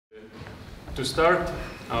To start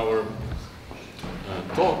our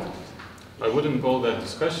talk, I wouldn't call that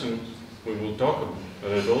discussion. We will talk a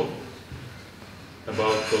little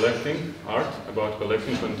about collecting art, about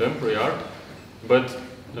collecting contemporary art, but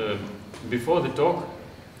before the talk,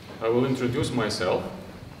 I will introduce myself.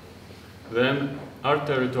 Then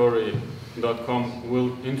artterritory.com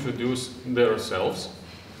will introduce themselves.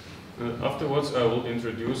 Afterwards, I will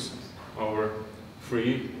introduce our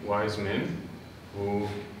three wise men who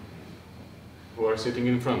are sitting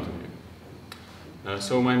in front of you.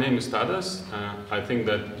 So my name is Tadas. I think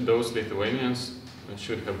that those Lithuanians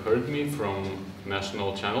should have heard me from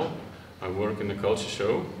National Channel. I work in the culture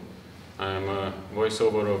show. I'm a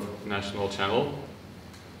voiceover of National Channel.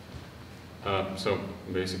 So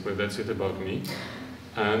basically that's it about me.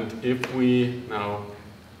 And if we now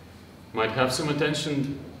might have some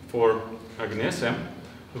attention for Agnese,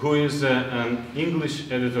 who is an English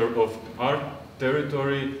editor of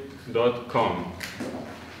artterritory.com.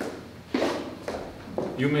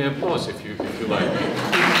 You may applause if you like.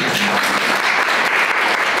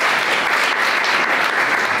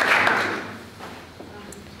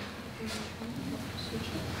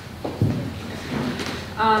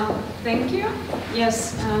 Thank you.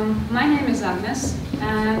 Yes, my name is Agnes,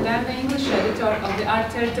 and I'm the English editor of the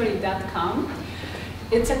artterritory.com.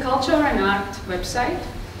 It's a culture and art website,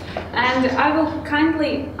 and I will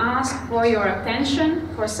kindly ask for your attention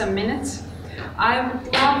for some minutes. I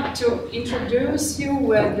would love to introduce you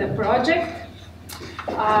with the project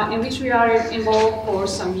in which we are involved for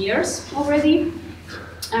some years already.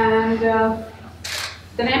 And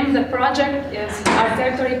the name of the project is Art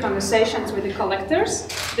Territory Conversations with the Collectors.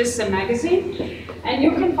 This is a magazine, and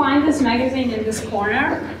you can find this magazine in this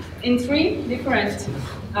corner in three different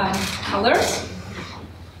colors.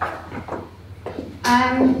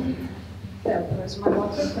 And there's my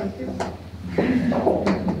water, thank you.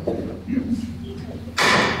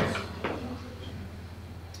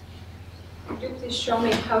 Could you please show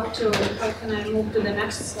me how can I move to the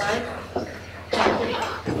next slide?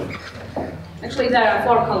 Actually, there are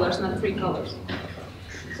 4 colors, not 3 colors.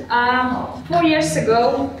 4 years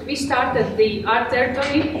ago, we started the Art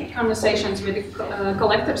Territory Conversations with the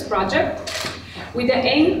Collectors project with the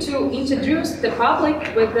aim to introduce the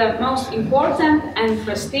public with the most important and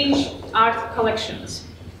prestige art collections.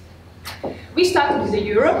 We started with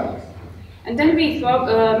Europe, and then we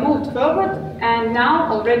moved forward, and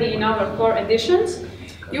now, already in our 4 editions,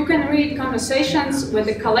 you can read conversations with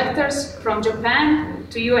the collectors from Japan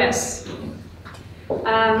to US.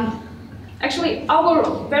 Actually, our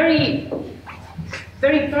very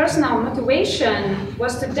personal motivation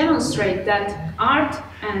was to demonstrate that art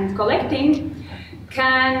and collecting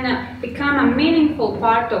can become a meaningful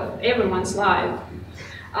part of everyone's life,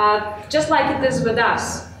 just like it is with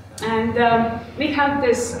us. And we have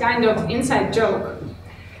this kind of inside joke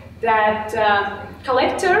that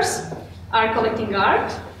collectors are collecting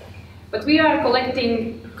art, but we are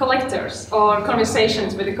collecting collectors, or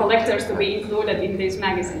conversations with the collectors to be included in these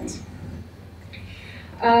magazines.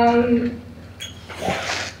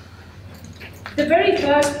 The very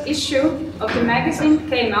first issue of the magazine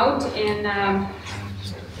came out in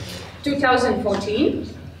 2014,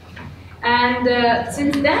 and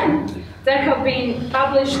since then there have been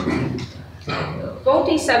published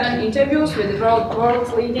 47 interviews with the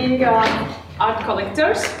world's leading art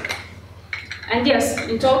collectors. And yes,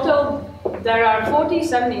 in total there are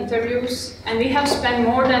 47 interviews, and we have spent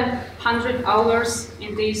more than 100 hours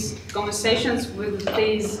in these conversations with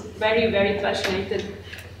these very passionate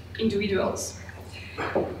individuals.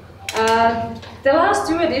 The last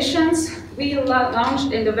 2 editions we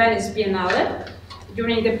launched in the Venice Biennale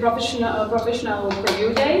during the professional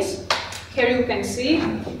preview days. Here you can see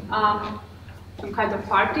some kind of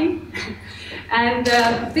party. And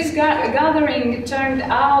this gathering turned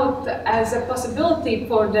out as a possibility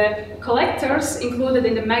for the collectors included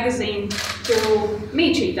in the magazine to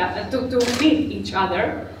meet each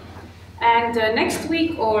other. And next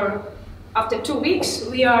week, or after 2 weeks,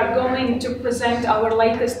 we are going to present our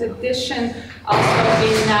latest edition also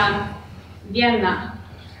in Vienna,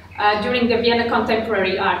 during the Vienna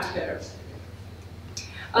Contemporary Art Fair.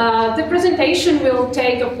 The presentation will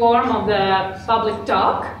take a form of the public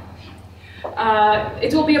talk.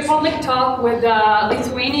 It will be a public talk with the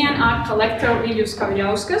Lithuanian art collector Riivo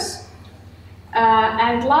Jaciauskas.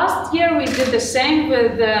 And last year we did the same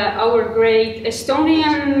with our great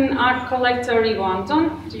Estonian art collector Riivo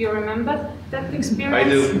Anton. Do you remember that experience? I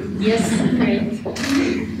do. Yes, great.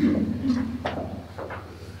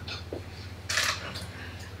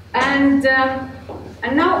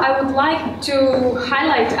 And now I would like to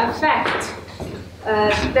highlight a fact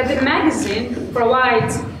that the magazine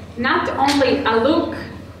provides not only a look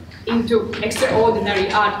into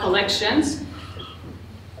extraordinary art collections,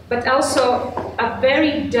 but also a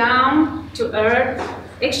very down-to-earth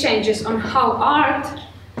exchanges on how art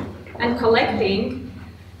and collecting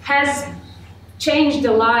has changed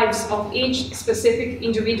the lives of each specific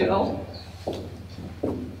individual.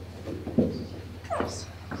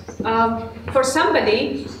 For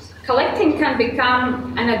somebody, collecting can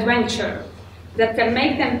become an adventure that can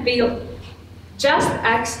make them feel just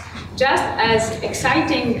as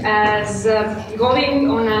exciting as going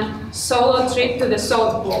on a solo trip to the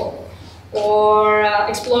South Pole, or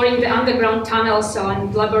exploring the underground tunnels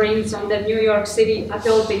and labyrinths on the New York City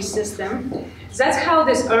utility system. That's how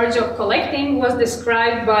this urge of collecting was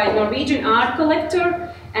described by Norwegian art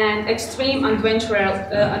collector and extreme adventurer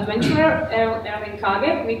Erling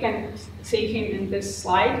Kage. We can see him in this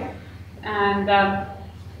slide. And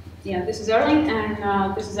yeah, this is Erling,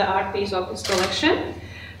 and this is the art piece of his collection.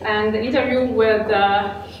 And the interview with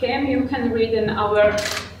him you can read in our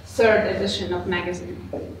 3rd edition of magazine.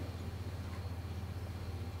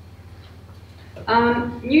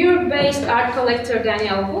 New York-based art collector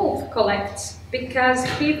Daniel Wolf collects because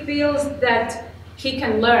he feels that he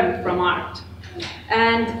can learn from art.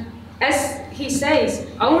 And as he says,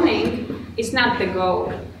 owning is not the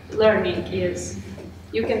goal, learning is.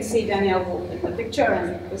 You can see Daniel Wolf in the picture,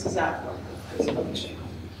 and this is our collection.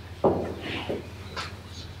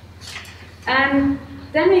 And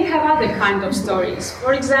then we have other kind of stories.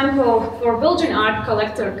 For example, for Belgian art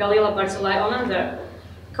collector Galila Barzilai-Olander,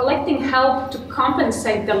 collecting helped to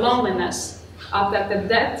compensate the loneliness after the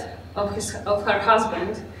death of her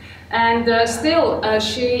husband. And still,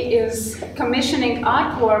 she is commissioning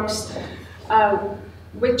artworks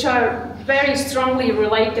which are very strongly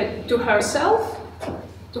related to herself,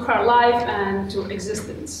 to her life, and to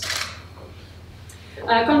existence.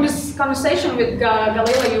 Conversation with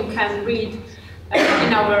Galila you can read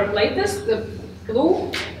in our latest, the blue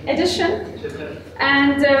edition.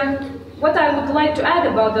 And what I would like to add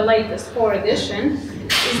about the latest 4 edition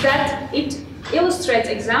is that it illustrates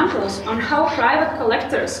examples on how private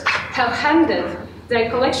collectors have handed their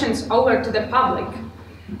collections over to the public.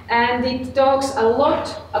 And it talks a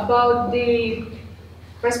lot about the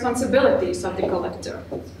responsibilities of the collector.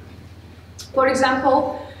 For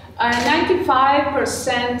example,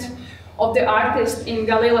 95% of the artists in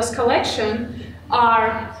Galila's collection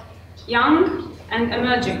are young and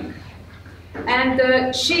emerging.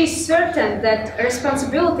 And she is certain that the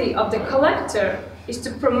responsibility of the collector is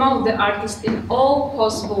to promote the artist in all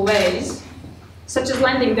possible ways, such as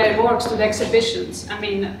lending their works to the exhibitions,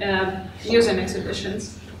 museum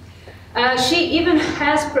exhibitions. She even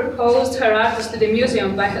has proposed her artist to the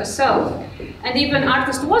museum by herself, and even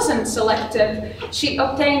artist wasn't selected. She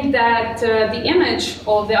obtained that the image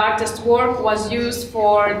of the artist's work was used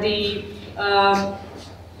for the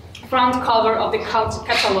front cover of the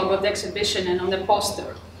catalog of the exhibition and on the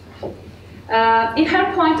poster. In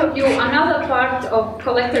her point of view, another part of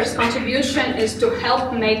collectors' contribution is to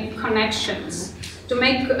help make connections, to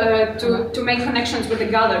make connections with the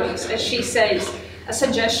galleries. As she says, a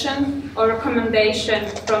suggestion or recommendation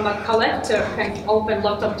from a collector can open a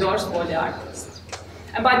lot of doors for the artist.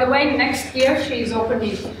 And by the way, next year she is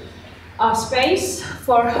opening a space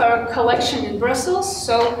for her collection in Brussels,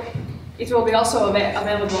 so it will be also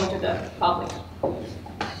available to the public.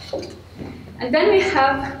 And then we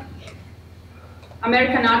have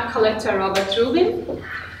American art collector Robert Rubin.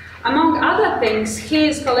 Among other things, he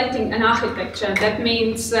is collecting an architecture. That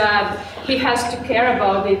means he has to care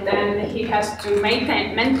about it, and he has to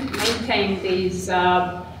maintain these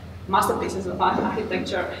masterpieces of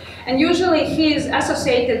architecture. And usually he is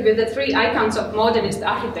associated with the 3 icons of modernist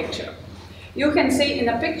architecture. You can see in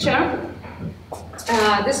the picture,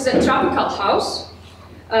 this is a tropical house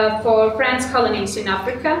for French colonies in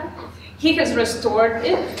Africa. He has restored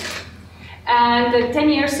it. And 10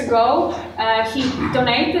 years ago, he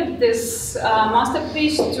donated this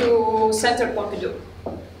masterpiece to Centre Pompidou.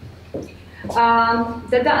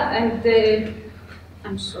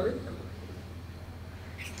 I'm sorry.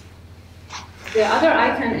 The other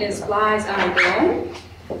icon is Blaise Arnaud,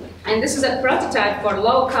 and this is a prototype for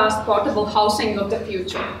low-cost portable housing of the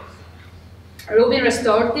future. Rubin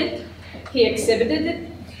restored it, he exhibited it,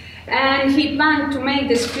 and he planned to make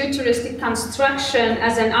this futuristic construction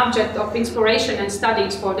as an object of inspiration and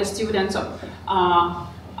studies for the students of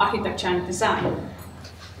architecture and design.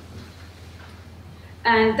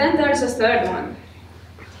 And then there's a third one,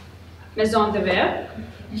 Maison de Verre.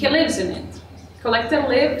 He lives in it. collector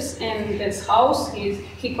lives in this house.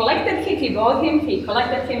 He collected him, he bought him, he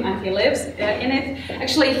collected him, and he lives in it.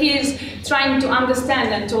 Actually, he is trying to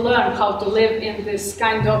understand and to learn how to live in this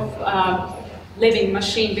kind of living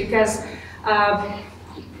machine, because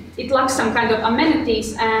it lacks some kind of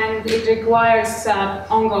amenities and it requires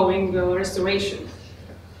ongoing restoration.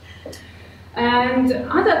 And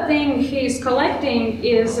other thing he's collecting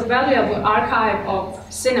is a valuable archive of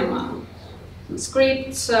cinema,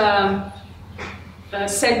 scripts,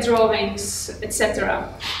 set drawings,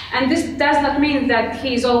 etc. And this does not mean that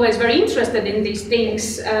he's always very interested in these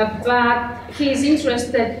things, but he's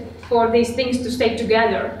interested for these things to stay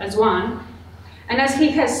together as one. And as he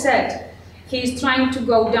has said, he's trying to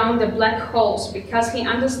go down the black holes because he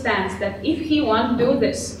understands that if he won't do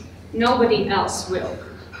this, nobody else will.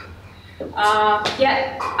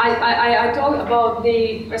 I talk about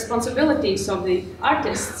the responsibilities of the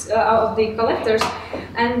artists, of the collectors,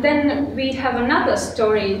 and then we have another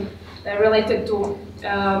story related to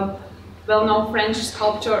well-known French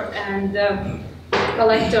sculptor and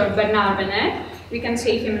collector Bernard Venet. We can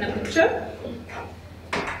see him in a picture.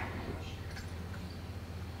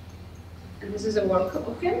 And this is a work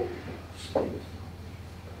of him.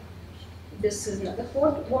 This is another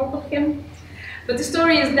work of him. But the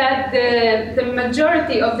story is that the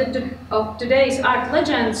majority of today's art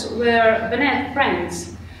legends were Venet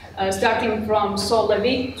friends, starting from Saul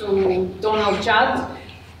Levy to Donald Judd.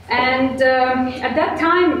 And at that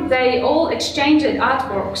time, they all exchanged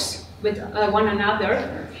artworks with one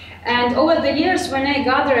another. And over the years, Venet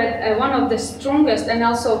gathered one of the strongest and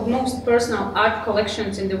also most personal art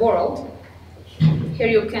collections in the world. Here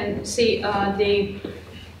you can see the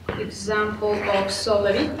example of Saul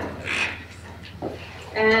Levy.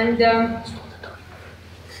 And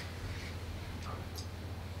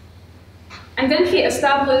then he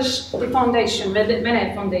established the foundation, the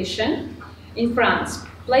Venet Foundation, in France.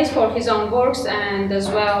 Place for his own works and as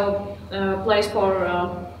well place for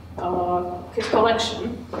his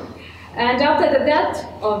collection. And after the death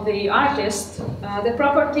of the artist, the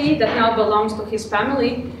property that now belongs to his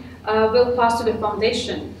family will pass to the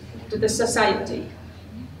foundation, to the society.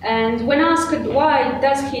 And when asked why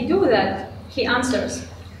does he do that, he answers,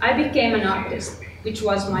 "I became an artist, which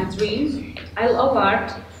was my dream. I love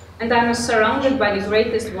art, and I am surrounded by the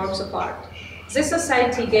greatest works of art. This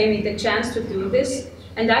society gave me the chance to do this,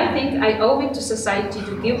 and I think I owe it to society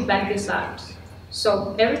to give back this art.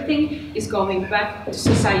 So everything is going back to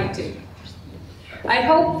society." I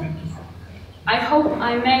hope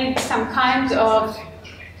I made some kind of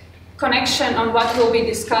connection on what will be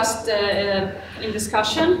discussed in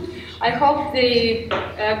discussion. I hope the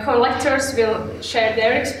collectors will share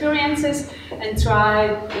their experiences and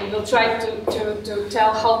will try to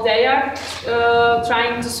tell how they are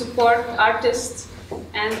trying to support artists.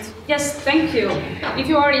 And yes, thank you. If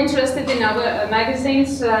you are interested in our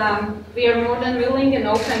magazines, we are more than willing and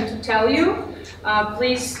open to tell you.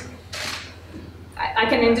 Please, I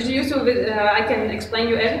can introduce you with, I can explain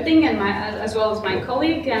you everything, and as well as my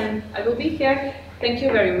colleague, and I will be here. Thank you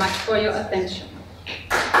very much for your attention.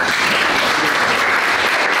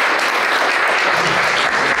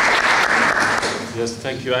 Yes,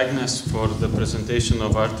 thank you, Agnes, for the presentation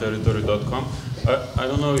of artterritory.com. I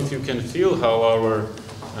don't know if you can feel how our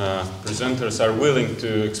presenters are willing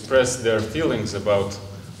to express their feelings about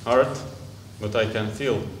art, but I can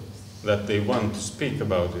feel that they want to speak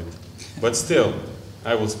about it. But still,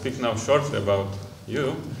 I will speak now shortly about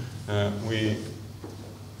you.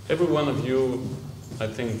 Every one of you, I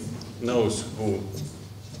think, knows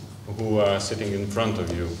who are sitting in front of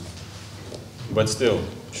you. But still,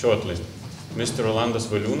 shortly. Mr. Rolandas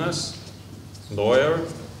Valiunas, lawyer,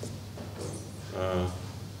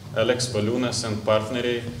 Alex Valiunas and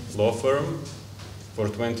Partneri law firm for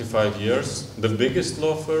 25 years, the biggest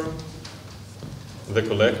law firm, the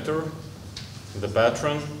collector, the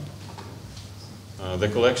patron, the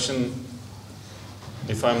collection,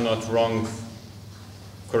 if I'm not wrong,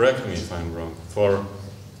 correct me if I'm wrong, for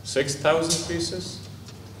 6,000 pieces?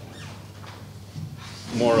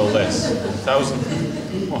 More or less,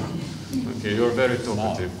 1,000 more. Okay, you're very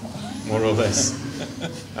talkative, more or less.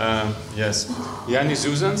 Yes, Janis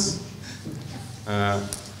Zuzans,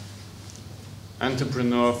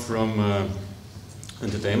 entrepreneur from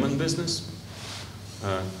entertainment business,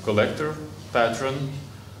 collector, patron,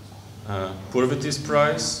 Purvitis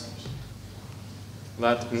Prize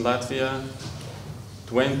in Latvia,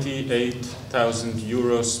 28,000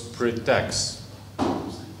 euros pre-tax,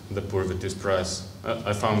 the Purvitis Prize.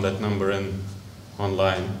 I found that number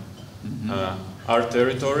online. Art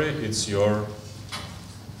Territory, it's your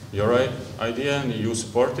idea and you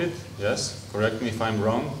support it, yes? Correct me if I'm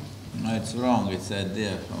wrong. No, it's wrong. It's the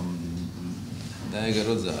idea from Daiga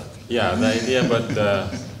Rudzāt. Yeah, the idea, but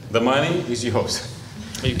the money is yours.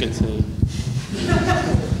 You can say.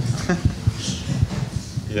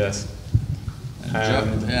 Yes.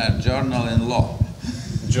 Yeah, journal in law.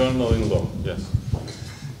 Journal in law, yes.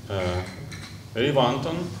 Riivo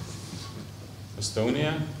Anton,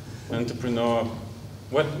 Estonia, entrepreneur.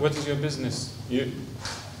 What is your business?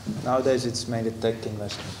 Nowadays it's mainly tech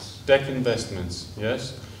investments. Tech investments,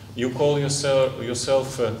 yes. You call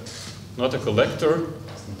yourself not a collector,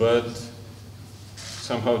 but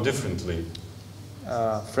somehow differently.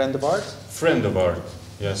 Friend of art? Friend of art,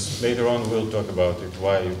 yes. Later on we'll talk about it,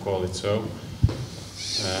 why you call it so.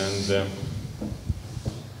 And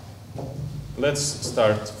let's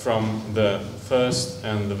start from the first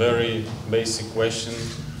and the very basic question.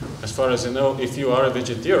 As far as I know, if you are a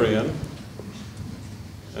vegetarian,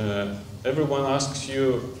 everyone asks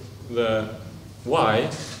you the why.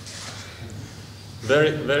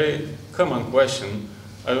 Very, very common question.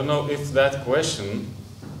 I don't know if that question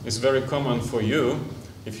is very common for you,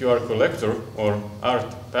 if you are a collector or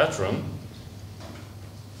art patron.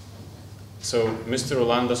 So, Mr.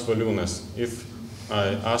 Rolandas Valiunas, if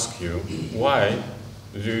I ask you, why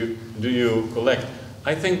do you collect?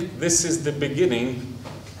 I think this is the beginning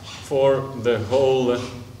for the whole,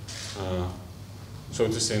 so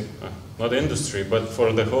to say, not industry, but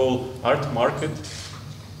for the whole art market.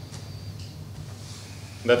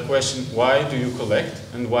 That question, why do you collect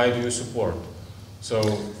and why do you support? So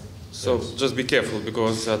yes. Just be careful,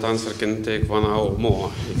 because that answer can take 1 hour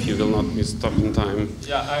more if you will not miss talking time.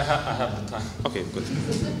 Yeah, I have the time. Okay, good.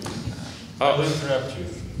 I will interrupt you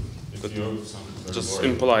if good. you sound very Just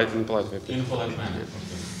boring. in polite way, please. In polite manner,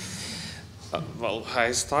 okay. Well,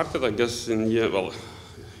 I started, I guess,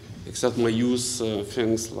 except my youth,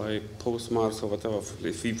 things like postmarks or whatever,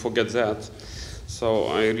 if we forget that. So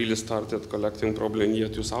I really started collecting probably in year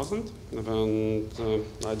 2000, when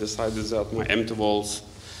I decided that my empty walls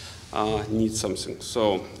need something.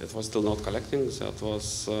 So it was still not collecting, that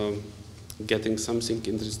was getting something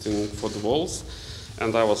interesting for the walls.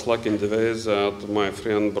 And I was lucky in the way that my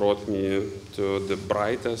friend brought me to the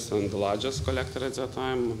brightest and the largest collector at that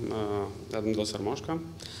time, Edmundas Armoška,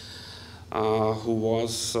 who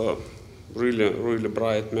was really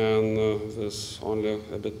bright man with only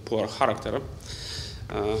a bit poor character.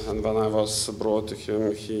 And when I was brought to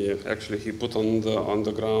him, he put on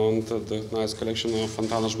the ground the nice collection of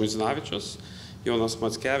Antanas Žmuidzinavičius, Jonas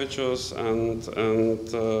Mackevičius, and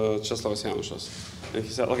Česlavas Janušas. And he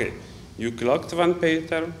said, okay, you collect one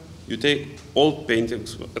painter, you take old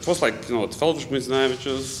paintings. It was like 12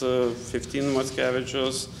 Žmuidzinavičius, 15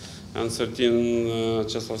 Mackevičius, and 13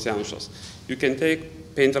 Česlavas Janušas. You can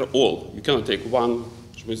take painter all. You cannot take one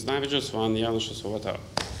Žmuidzinavičius, one Janušas, or whatever.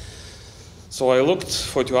 So I looked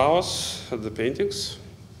for 2 hours at the paintings,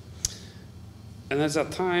 and at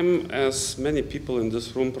that time, as many people in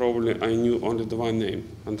this room, probably I knew only the one name,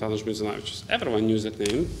 Antanas Žmuidzinavičius. Everyone knew that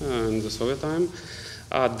name in the Soviet time.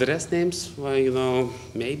 The rest names were,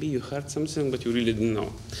 maybe you heard something, but you really didn't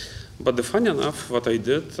know. But the funny enough, what I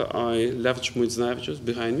did, I left Žmuidzinavičius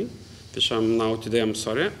behind me, which today I'm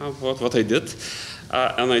sorry about what I did,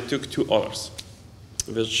 and I took 2 others,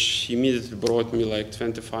 which immediately brought me like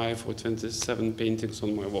 25 or 27 paintings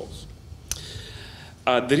on my walls.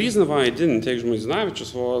 The reason why I didn't take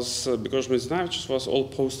Žmuidzinavičius was because Žmuidzinavičius was all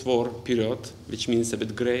post-war period, which means a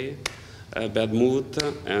bit gray, bad mood,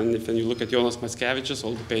 and if you look at Jonas Mackevičius,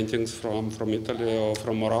 all the paintings from Italy or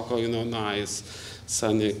from Morocco, nice,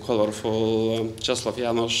 sunny, colorful. Česlav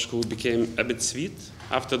Januš, who became a bit sweet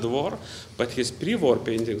after the war, but his pre-war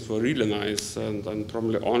paintings were really nice, and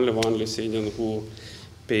probably only one Lithuanian who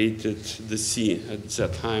painted the sea at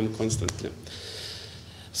that time constantly.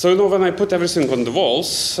 So when I put everything on the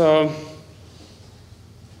walls,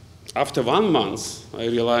 after 1 month, I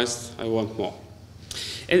realized I want more.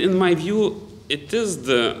 And in my view, it is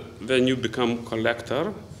when you become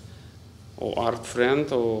collector, or art friend,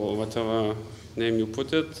 or whatever name you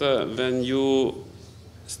put it, when you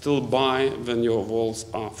still buy when your walls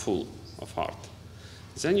are full of art.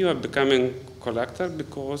 Then you are becoming collector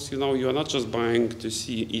because you are not just buying to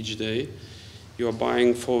see each day, you are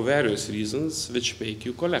buying for various reasons which make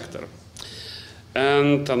you collector.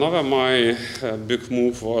 And another my big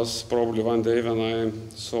move was probably one day when I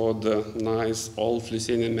saw the nice old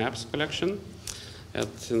Lithuanian maps collection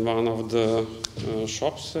in one of the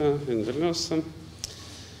shops in Vilnius.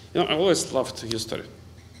 I always loved history.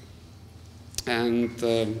 And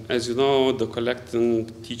as you know, the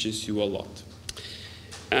collecting teaches you a lot.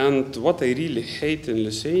 And what I really hate in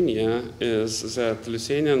Lithuania is that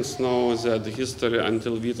Lithuanians know that the history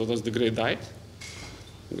until Vytautas the Great died.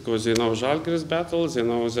 because they know Žalgiris battle, they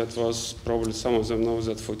know that was, probably some of them know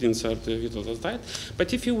that 1430 Vytautas died.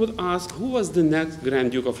 But if you would ask, who was the next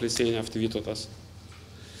Grand Duke of Lithuania after Vytautas?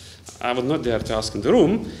 I would not dare to ask in the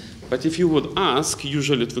room, but if you would ask,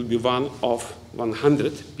 usually it would be one of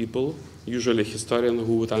 100 people, usually a historian,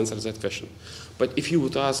 who would answer that question. But if you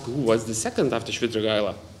would ask who was the second after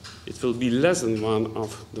Švitrigaila, it will be less than one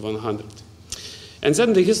of the 100. And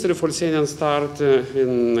then the history for Lithuanians started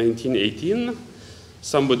in 1918.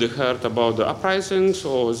 Somebody heard about the uprisings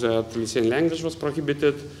or that Lithuanian language was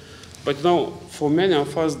prohibited. But you know, for many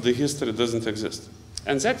of us, the history doesn't exist.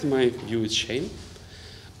 And that, in my view, is shame.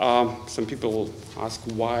 Some people ask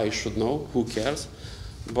why I should know, who cares?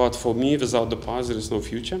 But for me, without the past, there is no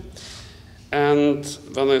future. And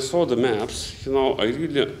when I saw the maps, you know, I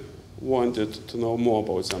really wanted to know more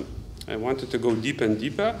about them. I wanted to go deeper and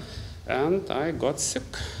deeper, and I got sick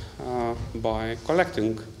by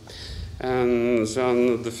collecting. And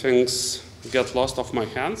then the things get lost off my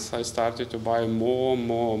hands. I started to buy more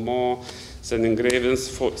than engravings.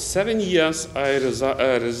 For 7 years, I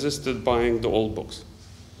resisted buying the old books.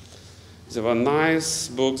 There were nice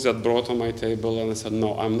books that brought on my table, and I said,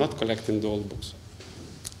 no, I'm not collecting the old books.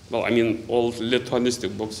 Well, I mean, old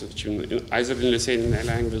Lithuanistic books, which either in Lithuanian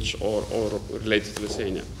language or related to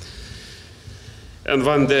Lithuania. And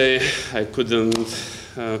one day, I couldn't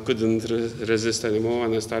resist anymore,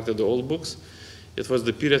 and I started the old books. It was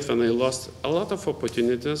the period when I lost a lot of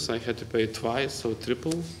opportunities. I had to pay twice or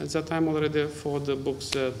triple at that time already for the books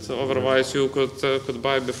that otherwise you could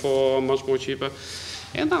buy before much more cheaper.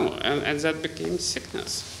 And that became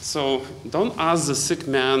sickness. So don't ask the sick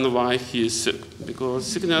man why he is sick, because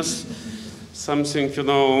sickness, something, you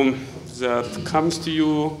know, that comes to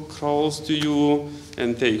you, crawls to you,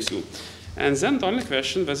 and takes you. And then the only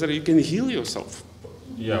question whether you can heal yourself.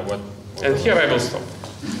 Yeah, what and here I will stop.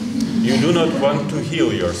 You do not want to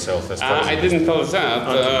heal yourself, as far as I didn't tell that.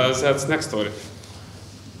 Okay. That's next story.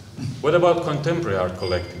 What about contemporary art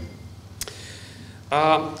collecting?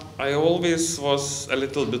 I always was a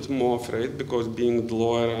little bit more afraid, because being the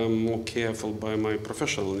lawyer, I'm more careful by my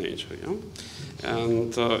professional nature. Yeah?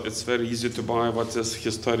 And it's very easy to buy what is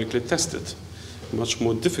historically tested. Much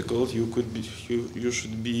more difficult. You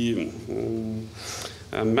should be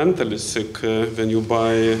mentally sick when you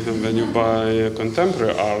buy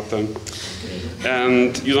contemporary art.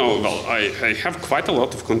 And you know, well, I have quite a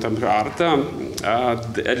lot of contemporary art.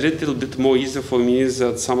 A little bit more easy for me is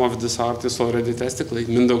that some of this art is already tested, like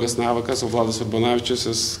Mindaugas Navakas or Vladas Urbanavičius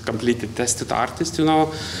is completely tested artist, you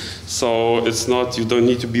know. So it's not, you don't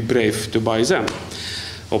need to be brave to buy them.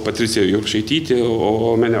 Or Patricia Jurkšaitytė,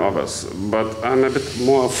 or many others. But I'm a bit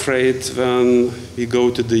more afraid when we go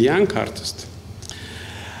to the young artist.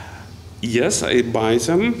 Yes, I buy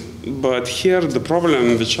them, but here the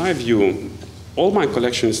problem which I view, all my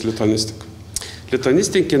collection is Lithuanistic.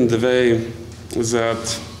 Lithuanistic in the way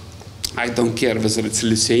that I don't care whether it's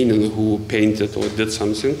Lithuanian who painted or did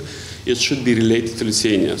something, it should be related to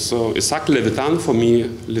Lithuania. So Isak Levitan, for me,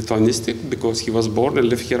 Lithuanistic, because he was born and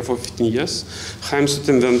lived here for 15 years. Chaim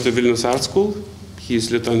Sutin went to Vilnius Art School, he is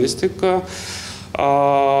Lithuanistic.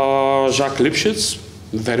 Jacques Lipschitz,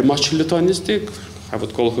 very much Lithuanistic, I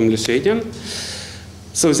would call him Lithuanian.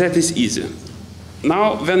 So that is easy.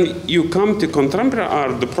 Now, when you come to contemporary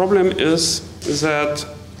art, the problem is that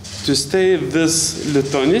to stay with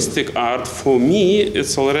Lithuanistic art, for me,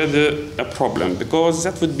 it's already a problem, because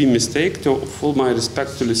that would be a mistake, to full my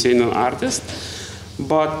respect to Lithuanian artists,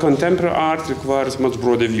 but contemporary art requires much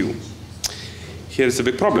broader view. Here's a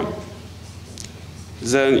big problem.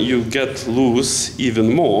 Then you get loose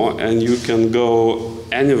even more, and you can go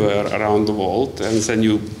anywhere around the world, and then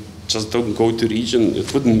you just don't go to region.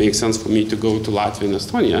 It wouldn't make sense for me to go to Latvia and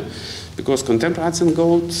Estonia, because contemporary arts can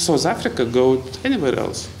go to South Africa, go anywhere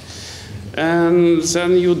else. And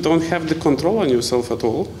then you don't have the control on yourself at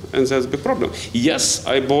all, and that's a big problem. Yes,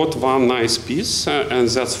 I bought one nice piece, and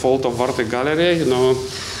that's fault of Vartai Gallery. You know,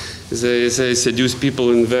 they seduce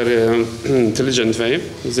people in very intelligent way.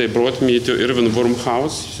 They brought me to Irvin Wurm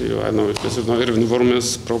house. I know if you know, Irvin Wurm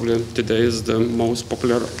is probably today is the most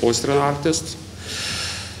popular Austrian artist.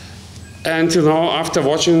 And you know, after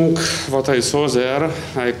watching what I saw there,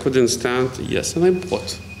 I couldn't stand. Yes, and I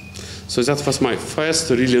bought. So that was my first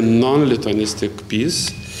really non-Lithuanistic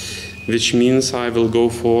piece, which means I will go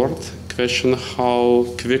forward. Question how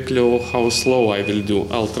quickly or how slow I will do.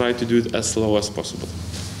 I'll try to do it as slow as possible.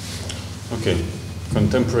 Okay,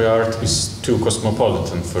 contemporary art is too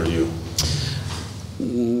cosmopolitan for you.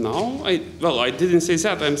 No, I didn't say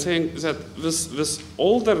that. I'm saying that with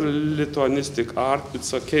older Lithuanistic art,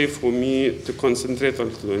 it's okay for me to concentrate on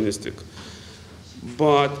Lithuanistic.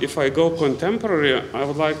 But if I go contemporary, I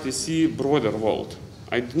would like to see broader world.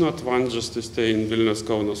 I do not want just to stay in Vilnius,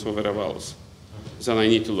 Kaunas, or wherever else. Then I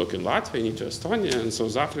need to look in Latvia, I need to Estonia, and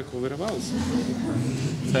South Africa, wherever else.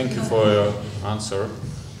 Thank you for your answer.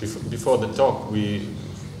 Before the talk,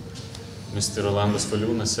 Mr. Rolandas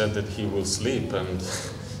Valiunas said that he will sleep, and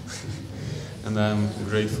and I'm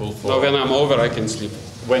grateful for. No, when I'm over, I can sleep.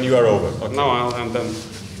 When you are over, okay. No, I'm done.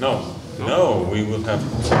 No, we will have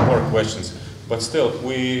some more questions. But still,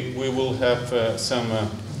 we will have some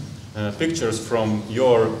pictures from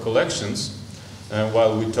your collections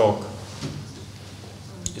while we talk.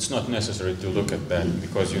 It's not necessary to look at that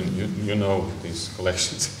because you know these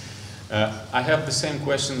collections. I have the same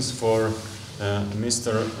questions for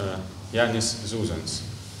Mr. Janis Zuzans.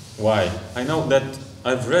 Why? I know that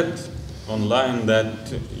I've read online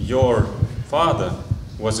that your father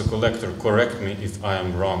was a collector. Correct me if I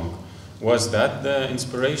am wrong. Was that the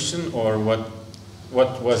inspiration, or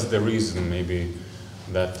what was the reason? Maybe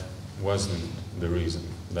that wasn't the reason,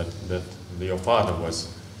 that your father was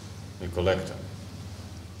a collector.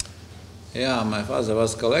 Yeah, my father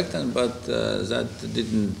was collecting, but that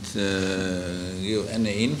didn't give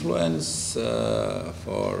any influence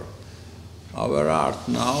for our art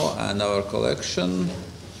now and our collection,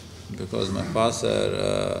 because my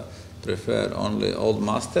father preferred only old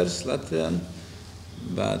masters, Latvian,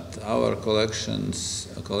 but our collection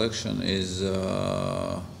is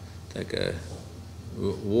like a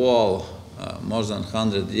wall, more than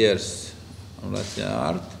 100 years of Latvian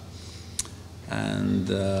art. And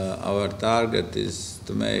our target is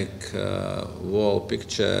to make a wall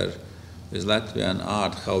picture with Latvian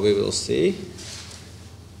art, how we will see.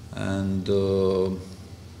 And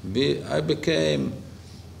I became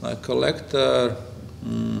a collector,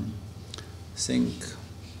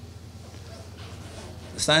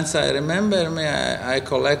 since I remember me, I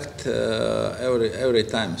collect every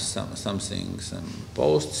time something, some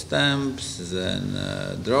post stamps, then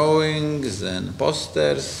drawings, then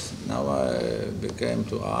posters. Now I became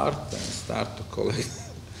to art and start to collect.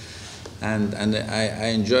 and I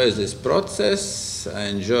enjoy this process. I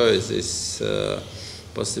enjoy this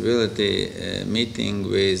possibility meeting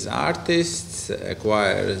with artists,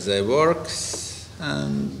 acquire their works,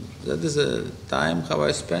 and that is a time how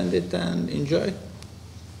I spend it and enjoy.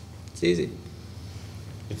 It's easy.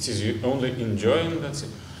 It's easy. You only enjoy, and that's it.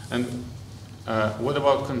 And what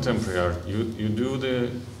about contemporary art? You do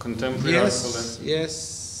the contemporary art?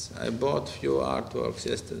 Yes. I bought few artworks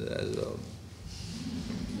yesterday as well.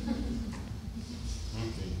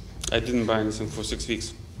 Okay. I didn't buy anything for 6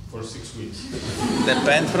 weeks. For 6 weeks.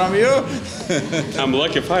 Depend from you. I'm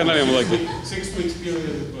lucky. Finally, I'm lucky. 6 weeks period,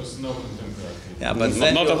 it was no contemporary art. Yeah, but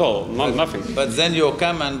then not at all. Nothing. But then you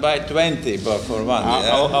come and buy 20 for one.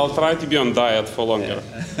 I'll try to be on diet for longer.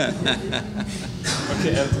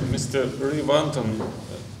 Okay, and Mr. Riivo Anton,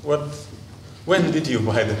 when did you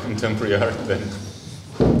buy the contemporary art then?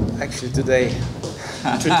 Actually, today.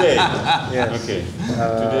 Today? Yes. Okay.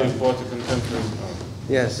 Today you bought a contemporary art.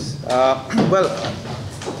 Yes. Well,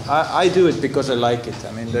 I do it because I like it.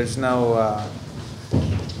 I mean, there's no...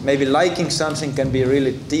 maybe liking something can be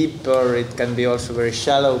really deep, or it can be also very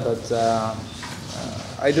shallow, but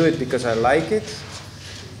I do it because I like it.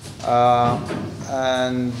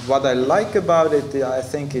 And what I like about it, I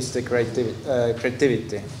think, is the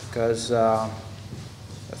creativity, because I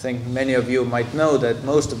think many of you might know that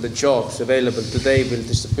most of the jobs available today will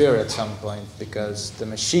disappear at some point because the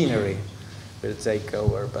machinery will take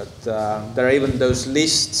over. But there are even those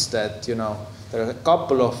lists that, you know, there are a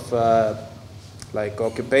couple of like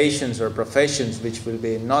occupations or professions which will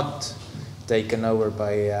be not taken over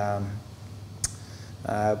by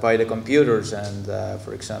the computers. And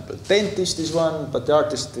for example, dentist is one, but the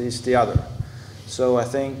artist is the other. So I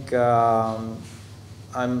think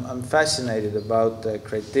I'm fascinated about the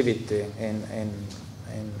creativity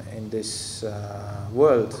in this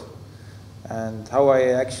world, and how I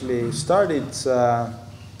actually started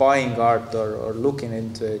buying art or looking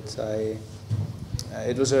into it.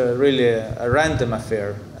 It was really a random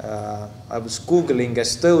affair. I was Googling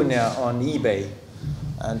Estonia on eBay,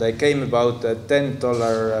 and I came about a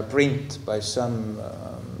 $10 print by some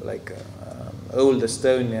old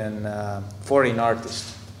Estonian foreign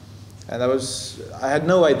artist. And I had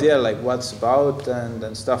no idea like what's about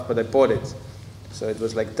and stuff, but I bought it. So it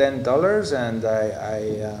was like $10, and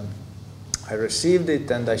I received it,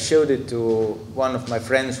 and I showed it to one of my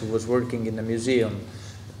friends who was working in a museum.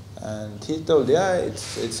 And he told, yeah,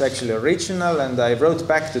 it's actually original. And I wrote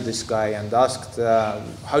back to this guy and asked,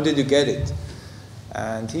 how did you get it?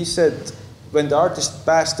 And he said, when the artist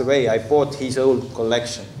passed away, I bought his old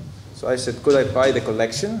collection. So I said, could I buy the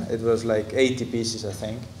collection? It was like 80 pieces, I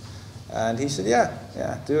think. And he said, yeah,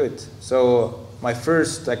 do it. So my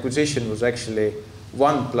first acquisition was actually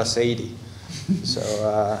 1 plus 80. So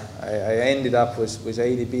I ended up with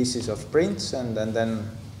 80 pieces of prints, and then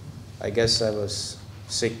I guess I was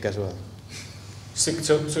sick as well. Sick,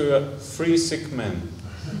 so a free sick man.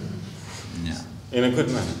 Yeah. In a good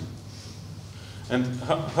manner. And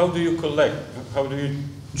how do you collect? How do you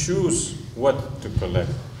choose what to collect?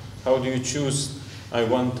 How do you choose, I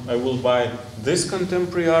will buy this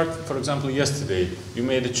contemporary art, for example, yesterday, you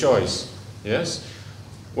made a choice, yes?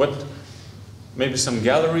 Maybe some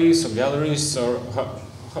galleries, or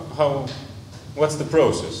what's the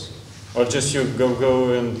process? Or just you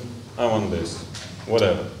go and I want this,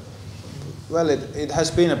 whatever? Well, it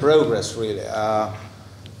has been a progress, really.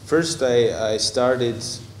 First, I started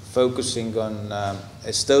focusing on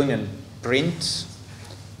Estonian prints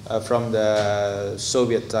from the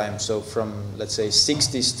Soviet time, so from, let's say,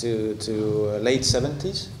 60s to late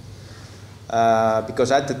 70s.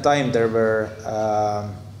 Because at the time there were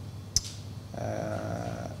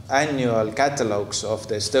annual catalogs of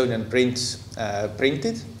the Estonian prints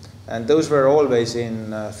printed, and those were always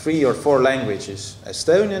in 3 or 4 languages: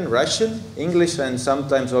 Estonian, Russian, English, and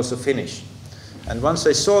sometimes also Finnish. And once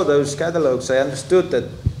I saw those catalogs, I understood that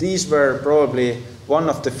these were probably one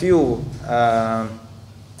of the few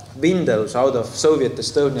windows out of Soviet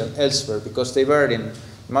Estonia elsewhere, because they were in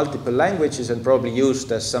multiple languages and probably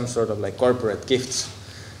used as some sort of like corporate gifts.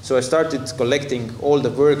 So I started collecting all the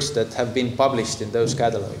works that have been published in those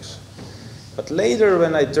catalogs. But later,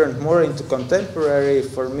 when I turned more into contemporary,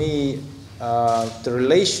 for me, the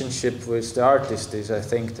relationship with the artist is, I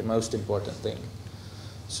think, the most important thing.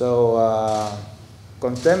 So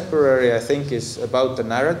contemporary, I think, is about the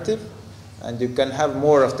narrative, and you can have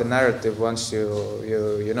more of the narrative once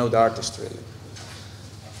you know the artist, really.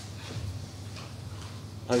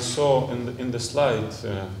 I saw in the slide,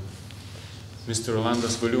 Mr.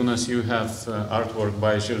 Rolandas Valiunas, you have artwork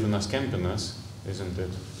by Žilvinas Kempinas, isn't it?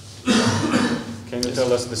 Can you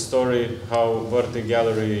tell us the story how Vartai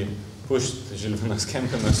Gallery pushed Žilvinas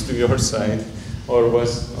Kempinas to your side, or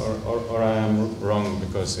I am wrong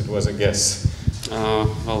because it was a guess?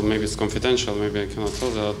 Well, maybe it's confidential. Maybe I cannot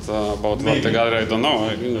tell that about Vartai Gallery. I don't know.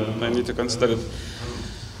 I need to consider it.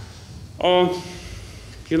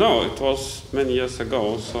 You know, it was many years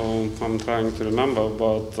ago, so I'm trying to remember.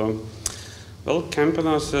 But well,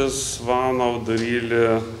 Kempinas is one of the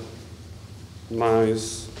really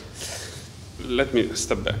nice. Let me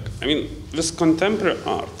step back. I mean, with contemporary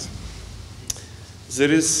art,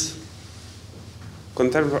 there is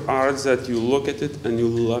contemporary art that you look at it and you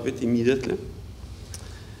love it immediately.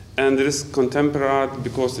 And there is contemporary art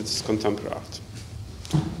because it's contemporary art.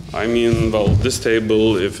 I mean, well, this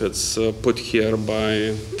table, if it's put here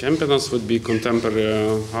by Kempinas, would be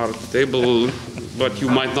contemporary art table, but you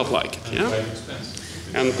might not like it, yeah? Quite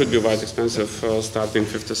expensive. And could be quite expensive, starting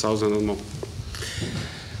 50,000 and more.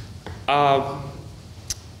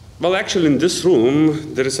 Well, actually, in this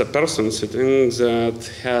room, there is a person sitting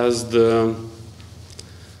that has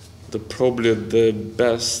probably the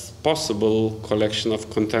best possible collection of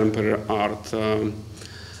contemporary art,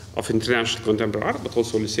 of international contemporary art, but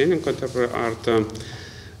also Lithuanian contemporary art.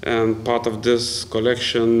 And part of this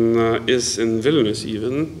collection is in Vilnius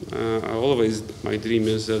even. My dream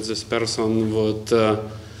is that this person would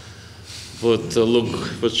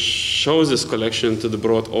show this collection to the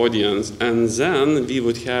broad audience, and then we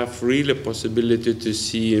would have really possibility to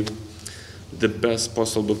see the best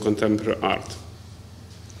possible contemporary art.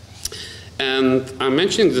 And I'm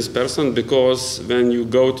mentioning this person because when you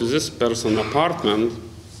go to this person's apartment,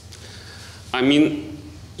 I mean,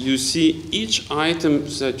 you see each item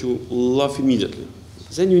that you love immediately.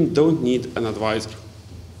 Then you don't need an advisor.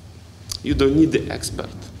 You don't need the expert.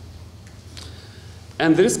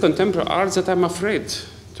 And there is contemporary art that I'm afraid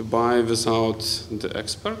to buy without the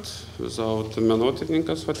expert, without the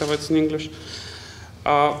menotyrininkas, whatever it's in English.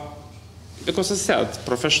 Because as I said,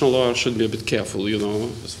 professional lawyer should be a bit careful, you know.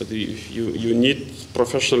 You need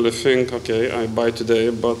professionally think, okay, I buy today,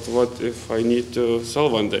 but what if I need to sell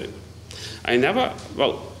one day?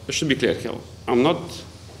 Well, it should be clear here. I'm not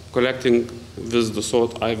collecting with the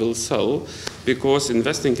thought I will sell, because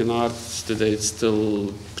investing in art today is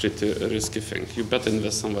still pretty risky thing. You better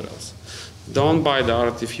invest somewhere else. Don't buy the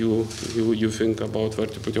art if you think about where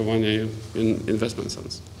to put your money in investment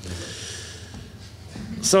sense.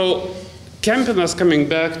 So, Kempinas, coming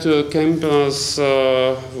back to Kempinas'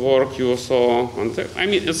 work you saw on I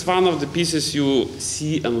mean, it's one of the pieces you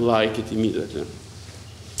see and like it immediately.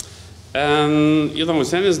 And, you know,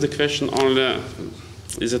 then is the question only,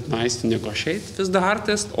 is it nice to negotiate with the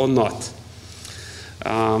artist or not?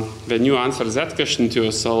 When you answer that question to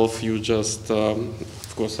yourself, you just,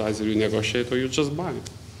 of course, either you negotiate or you just buy.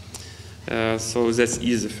 So that's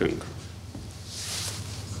easy thing.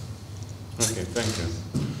 Okay, thank you.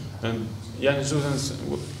 And Janis Zuzans,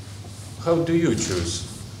 how do you choose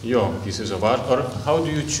your pieces of art, or how do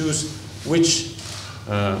you choose which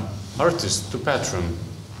artist to patron?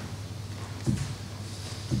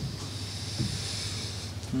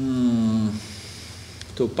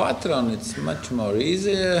 To patron, it's much more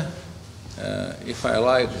easier. If I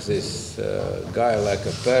like this guy like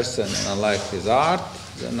a person and I like his art,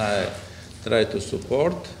 then I try to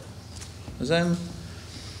support them.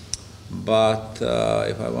 But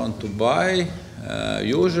if I want to buy,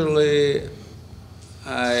 usually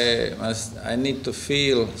I need to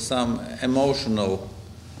feel some emotional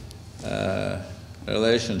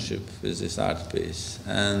relationship with this art piece,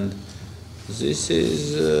 and this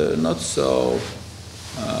is not so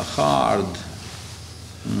hard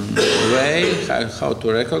way how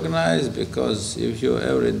to recognize, because if you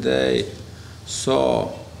every day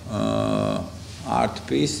saw art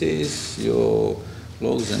pieces, you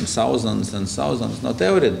look them thousands and thousands, not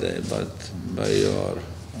every day, but by your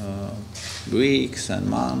weeks and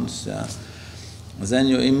months, then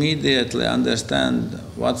you immediately understand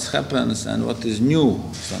what happens and what is new,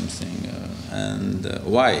 something, and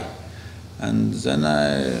why. And then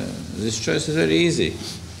this choice is very easy.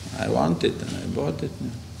 I want it and I bought it.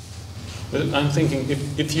 But I'm thinking,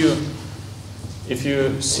 if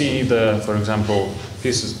you see for example,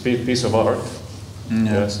 piece of art,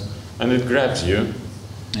 yes, and it grabs you,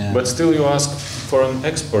 but still you ask for an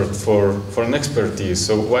expert, for an expertise.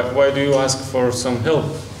 So why do you ask for some help?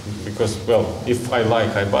 Because, well, if I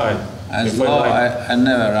like, I buy. As law, I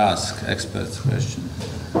never ask experts questions.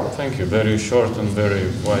 Thank you. Very short and very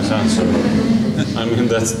wise answer. I mean,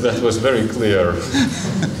 that was very clear.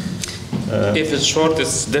 If it's short,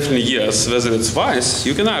 it's definitely yes. Whether it's wise,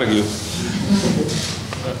 you can argue.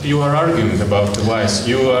 You are arguing about the wise.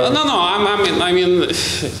 You are. No. I mean,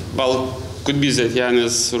 well, could be that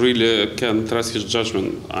Janis really can trust his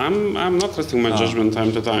judgment. I'm not trusting my judgment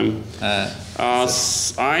time to time.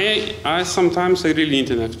 I sometimes really need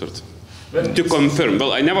an expert to confirm.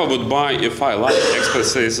 Well, I never would buy if I like. Expert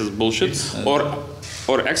says it's bullshit,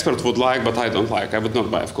 or expert would like, but I don't like. I would not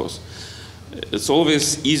buy, of course. It's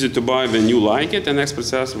always easy to buy when you like it, and expert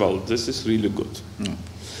says, well, this is really good.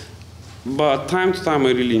 But time to time,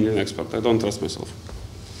 I really need an expert. I don't trust myself.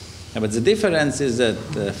 Yeah, but the difference is that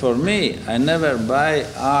for me, I never buy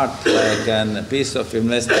art like a piece of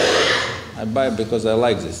investment. I buy because I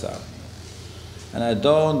like this art. And I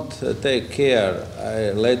don't take care.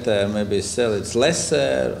 I later maybe sell it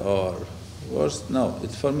lesser or worse. No,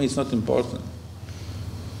 for me it's not important.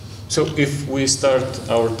 So if we start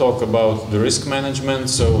our talk about the risk management,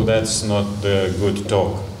 so that's not the good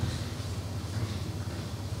talk.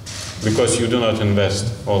 Because you do not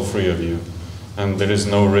invest, all three of you, and there is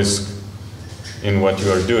no risk in what you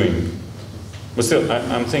are doing. But still,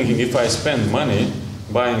 I'm thinking, if I spend money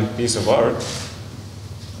buying a piece of art,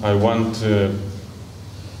 I want to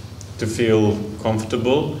feel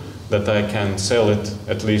comfortable that I can sell it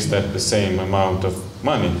at least at the same amount of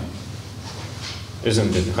money.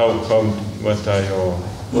 Isn't it? What are your...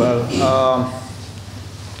 Well,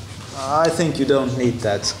 I think you don't need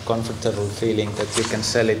that comfortable feeling that you can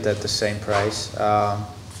sell it at the same price.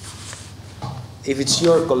 If it's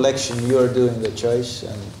your collection, you're doing the choice,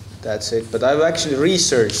 and that's it. But I've actually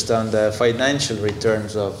researched on the financial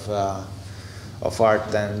returns of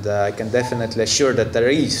art, and I can definitely assure that there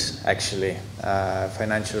is actually a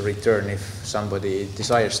financial return if somebody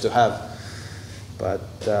desires to have. But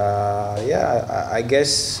yeah, I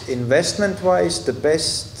guess investment-wise, the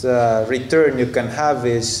best return you can have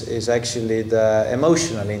is actually the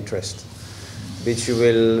emotional interest, which you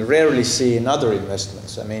will rarely see in other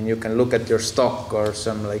investments. I mean, you can look at your stock or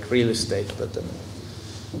some like real estate, but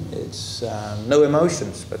it's no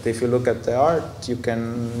emotions. But if you look at the art, you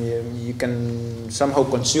can somehow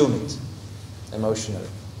consume it emotionally.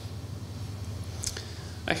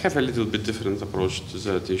 I have a little bit different approach to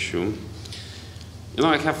that issue. You know,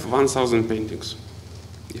 I have 1,000 paintings,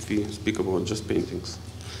 if we speak about just paintings.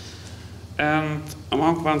 And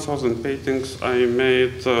among 1,000 paintings, I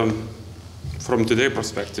made, from today's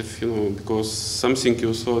perspective, you know, because something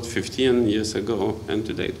you thought 15 years ago and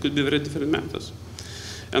today, it could be very different matters.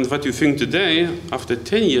 And what you think today, after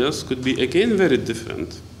 10 years, could be again very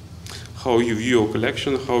different. How you view your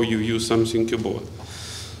collection, how you view something you bought.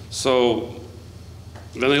 So,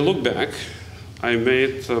 when I look back, I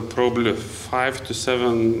made probably 5 to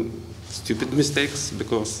 7 stupid mistakes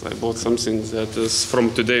because I bought something that is,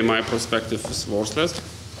 from today, my perspective, is worthless.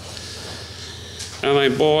 And I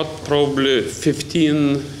bought probably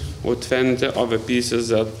 15 or 20 other pieces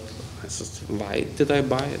that I said, why did I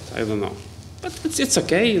buy it? I don't know. But it's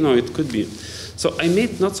okay, you know, it could be. So I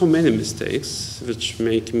made not so many mistakes, which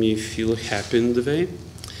make me feel happy in the way.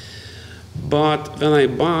 But when I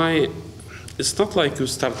buy, it's not like you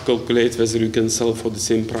start to calculate whether you can sell for the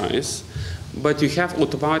same price, but you have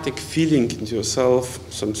automatic feeling into yourself,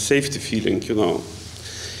 some safety feeling, you know.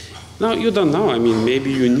 Now, you don't know. I mean,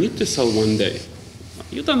 maybe you need to sell one day.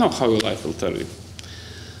 You don't know how your life will turn you.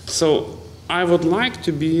 So I would like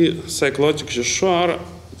to be psychologically sure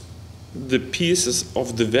the pieces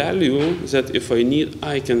of the value that if I need,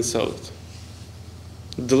 I can sell it.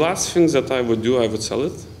 The last thing that I would do, I would sell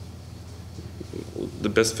it. The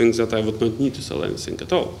best thing that I would not need to sell anything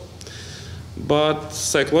at all. But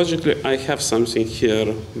psychologically, I have something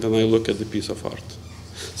here when I look at the piece of art.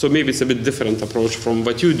 So maybe it's a bit different approach from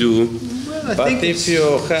what you do. Well, but if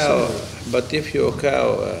you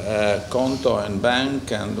have a konto in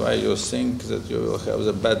bank, and why you think that you will have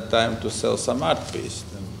the bad time to sell some art piece?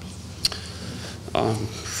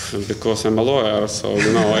 Because I'm a lawyer, so,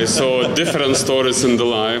 you know, I saw different stories in the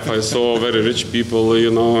life. I saw very rich people,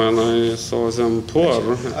 you know, and I saw them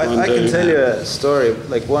poor. I can tell you a story.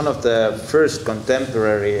 Like, one of the first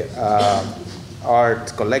contemporary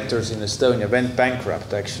art collectors in Estonia went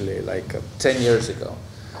bankrupt, actually, like 10 years ago.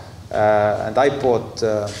 And I bought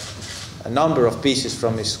a number of pieces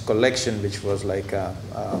from his collection, which was like,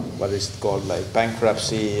 what is it called, like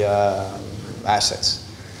bankruptcy assets.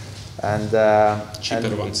 And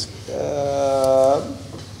cheaper ones.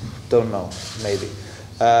 Don't know, maybe.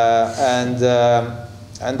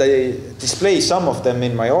 And I display some of them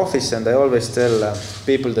in my office, and I always tell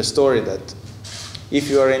people the story that if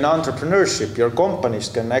you are in entrepreneurship, your companies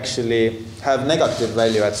can actually have negative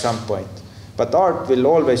value at some point. But art will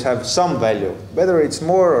always have some value, whether it's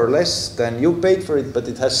more or less than you paid for it, but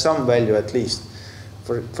it has some value at least.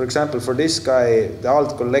 For example, for this guy, the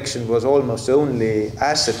art collection was almost the only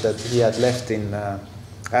asset that he had left in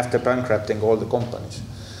after bankrupting all the companies.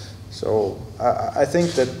 So I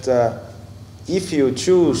think that if you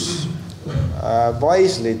choose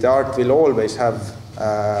wisely, the art will always have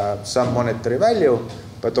some monetary value,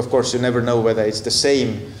 but of course you never know whether it's the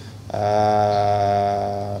same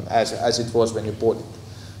as it was when you bought it.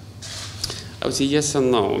 I would say yes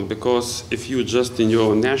and no, because if you just in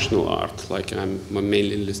your national art, like I'm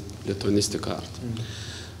mainly Lithuanistic art,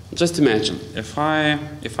 just imagine if I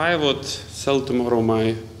would sell tomorrow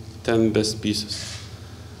my 10 best pieces,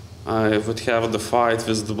 I would have the fight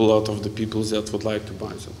with the blood of the people that would like to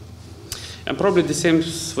buy them. And probably the same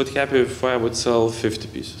would happen if I would sell 50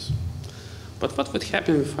 pieces. But what would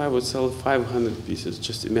happen if I would sell 500 pieces?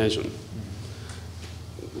 Just imagine.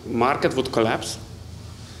 Market would collapse.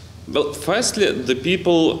 Well, firstly, the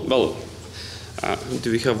people, well,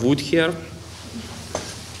 do we have wood here?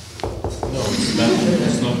 No,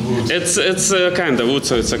 it's not wood. It's kind of wood,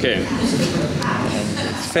 so it's okay.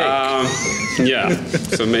 It's fake. Yeah,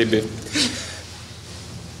 so maybe.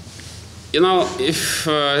 You know, if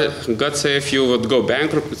God say if you would go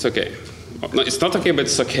bankrupt, it's okay. No, it's not okay, but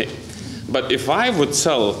it's okay. But if I would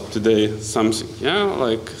sell today something, yeah,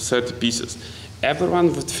 like 30 pieces,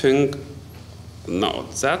 everyone would think, no,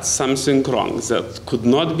 that's something wrong. That could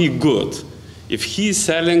not be good if he's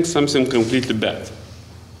selling something completely bad.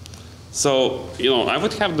 So, you know, I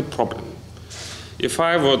would have the problem. If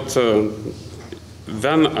I would,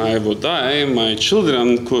 when I would die, my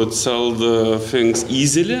children could sell the things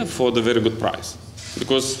easily for the very good price.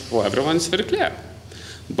 Because for everyone it's very clear.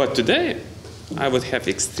 But today, I would have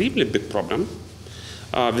extremely big problem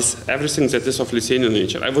with everything that is of Lithuanian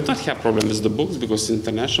nature. I would not have problem with the books because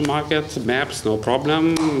international market, maps, no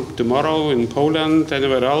problem. Tomorrow in Poland,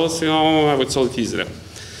 anywhere else, you know, I would sell it easily.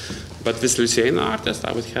 But with Lithuanian artists,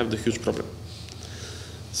 I would have the huge problem.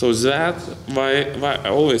 So that's why I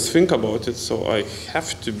always think about it, so I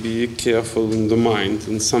have to be careful in the mind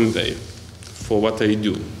in some way for what I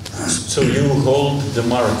do. So you hold the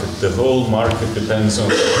market, the whole market depends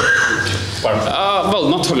on well,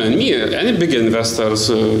 not only on me, any big investors,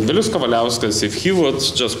 Žukauskas, if he would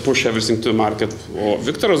just push everything to the market, or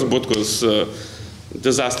Viktoras Butkus,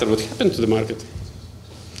 disaster would happen to the market.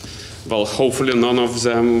 Well, hopefully none of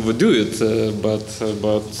them would do it, but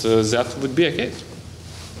that would be a case.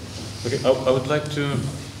 Okay, I would like to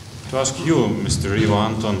ask you, Mr. Riivo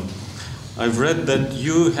Anton. I've read that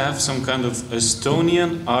you have some kind of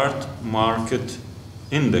Estonian art market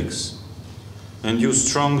index, and you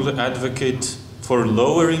strongly advocate for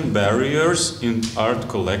lowering barriers in art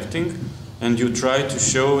collecting and you try to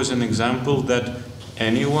show as an example that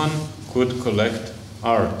anyone could collect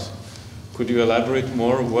art. Could you elaborate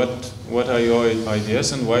more? What are your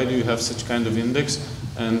ideas and why do you have such kind of index?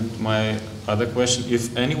 And my other question,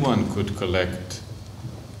 if anyone could collect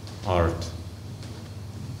art?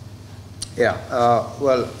 Yeah,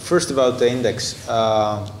 well, first about the index.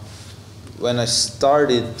 When I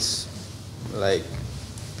started like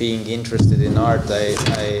being interested in art,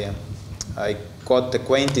 I got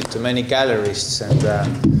acquainted to many gallerists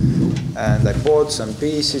and I bought some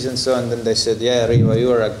pieces and so on. And then they said, yeah, Riivo,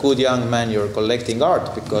 you are a good young man, you're collecting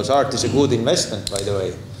art, because art is a good investment, by the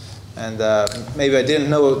way. And maybe I didn't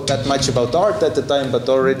know that much about art at the time, but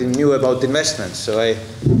already knew about investments. So I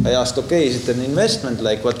asked, okay, is it an investment?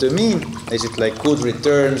 Like, what do you mean? Is it like good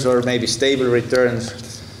returns or maybe stable returns?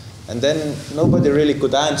 And then nobody really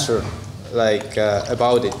could answer like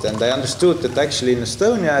about it. And I understood that actually in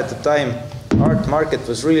Estonia at the time, art market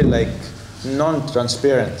was really like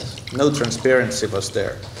non-transparent. No transparency was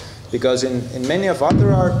there. Because in many of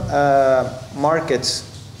other art markets,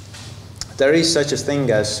 there is such a thing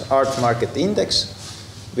as art market index,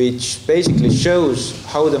 which basically shows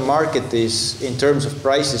how the market is in terms of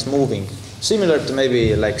prices moving. Similar to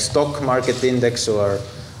maybe like stock market index or,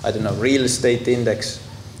 I don't know, real estate index.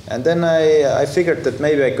 And then I figured that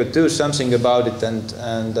maybe I could do something about it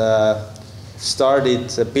and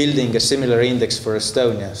started building a similar index for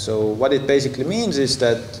Estonia. So what it basically means is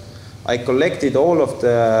that I collected all of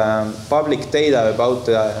the public data about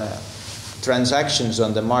transactions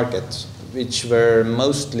on the market, which were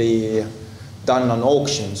mostly done on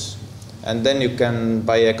auctions. And then you can,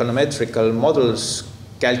 by econometrical models,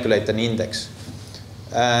 calculate an index.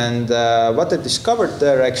 And what I discovered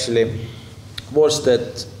there actually was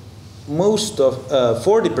that most of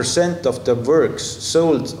 40% of the works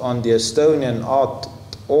sold on the Estonian art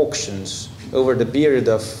auctions over the period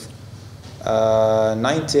of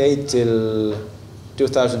 98 till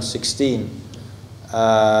 2016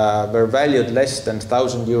 were valued less than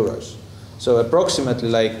 1,000 euros. So approximately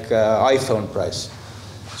like iPhone price.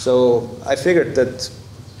 So I figured that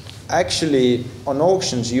actually on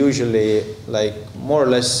auctions usually like more or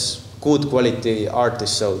less good quality art is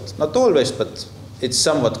sold. Not always, but it's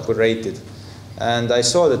somewhat curated. And I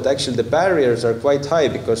saw that actually the barriers are quite high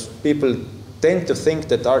because people tend to think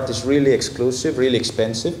that art is really exclusive, really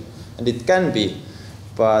expensive, and it can be.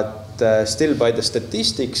 But still by the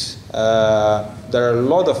statistics, there are a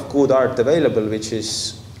lot of good art available which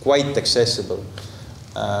is quite accessible.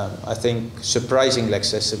 I think surprisingly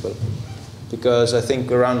accessible. Because I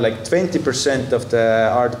think around like 20% of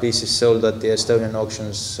the art pieces sold at the Estonian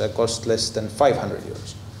auctions cost less than 500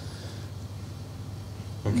 euros.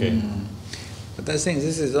 Okay. But I think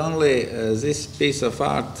this is only this piece of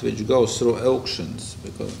art which goes through auctions,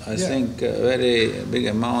 because I think a very big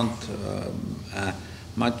amount,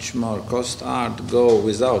 much more cost art go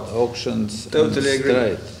without auctions. Totally agree.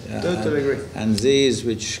 Straight. Yeah, Totally agree. And these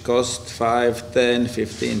which cost 5, 10,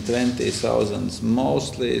 15, 20,000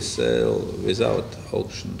 mostly sell without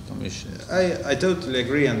auction commission. I totally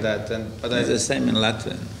agree on that. But it's the same in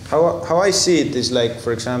Latvia. How I see it is like,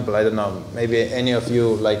 for example, I don't know, maybe any of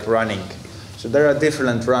you like running. So there are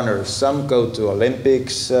different runners. Some go to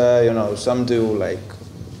Olympics, you know, some do like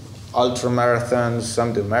ultra marathons,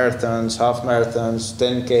 some do marathons, half marathons,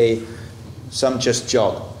 10K, some just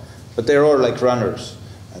jog. But they're all like runners.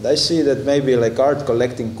 And I see that maybe like art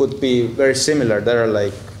collecting could be very similar. There are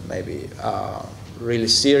like maybe really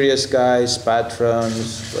serious guys,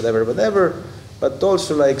 patrons, whatever. But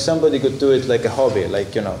also like somebody could do it like a hobby,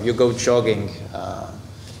 like, you know, you go jogging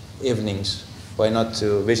evenings. Why not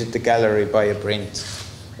to visit the gallery, buy a print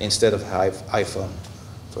instead of iPhone,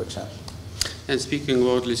 for example. And speaking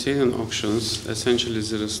about Lithuanian auctions, essentially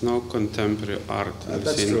there is no contemporary art in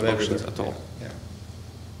Lithuanian auctions at all. Yeah.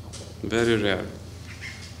 Very rare.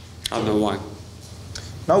 I don't know why.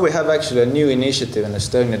 Now we have actually a new initiative in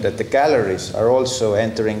Estonia that the galleries are also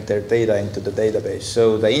entering their data into the database.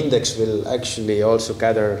 So the index will actually also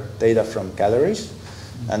gather data from galleries,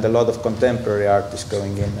 and a lot of contemporary art is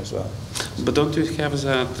going in as well. But don't you have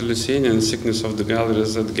that Lithuanian sickness of the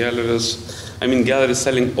galleries, that galleries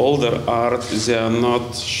selling older art, they are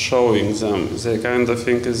not showing them. They kind of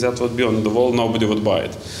think if that would be on the wall, nobody would buy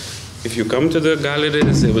it. If you come to the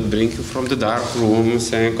galleries, they would bring you from the dark room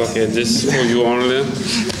saying, okay, this is for you only.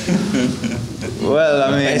 Well,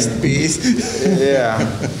 I mean... Best piece. Yeah.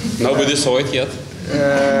 Nobody saw it yet.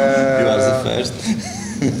 You are the first.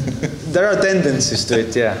 There are tendencies to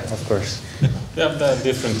it, yeah, of course. There are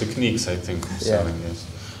different techniques, I think, of selling, yes.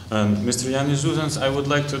 And Mr. Janis Zuzans, I would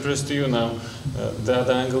like to address to you now the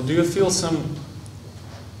other angle. Do you feel some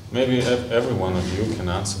maybe every one of you can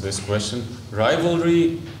answer this question.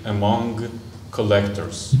 Rivalry among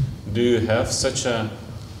collectors. Do you have such a...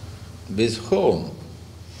 With whom?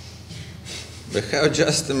 We have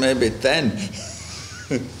just maybe 10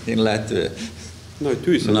 in Latvia. No,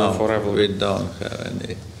 2 is enough for rivalry. We don't have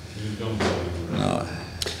any. You don't have... No.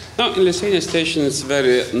 No, in Lithuania station it's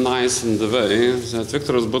very nice in the way that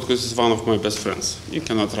Viktoras Butkus is one of my best friends. You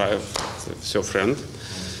cannot rival with your friend.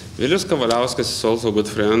 Vilius Kavaliauskas is also a good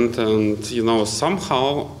friend, and you know,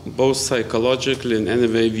 somehow, both psychologically and any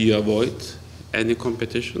way, we avoid any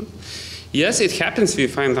competition. Yes, it happens, we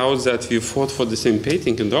find out that we fought for the same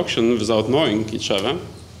painting in the auction without knowing each other.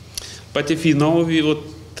 But if we know, we would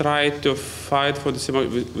try to fight for the same,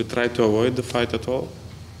 we try to avoid the fight at all.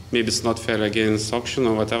 Maybe it's not fair against auction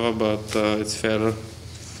or whatever, but it's fair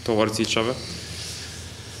towards each other.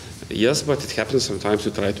 Yes, but it happens sometimes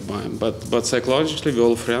to try to buy them. But psychologically, we're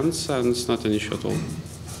all friends, and it's not an issue at all.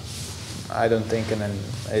 I don't think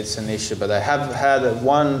it's an issue, but I have had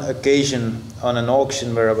one occasion on an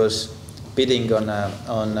auction where I was bidding on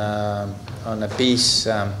a piece,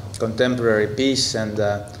 contemporary piece, and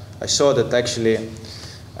I saw that actually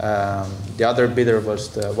the other bidder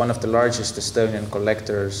was one of the largest Estonian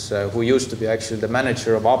collectors, who used to be actually the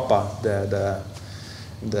manager of APA,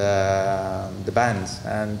 the band,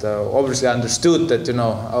 and obviously understood that, you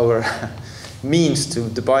know, our means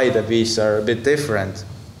to buy the piece are a bit different.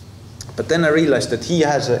 But then I realized that he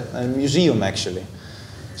has a museum actually,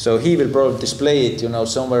 so he will probably display it, you know,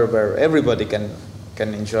 somewhere where everybody can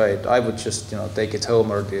enjoy it. I would just, you know, take it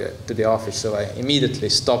home or to the office. So I immediately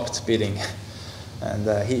stopped bidding, and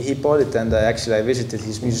he bought it. And I visited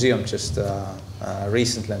his museum just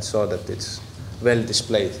recently and saw that it's well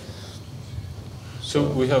displayed. So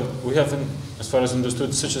we have, as far as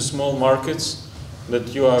understood, such a small markets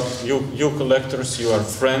that you collectors, you are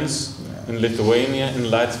friends in Lithuania, in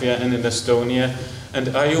Latvia, and in Estonia.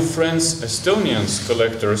 And are you friends, Estonians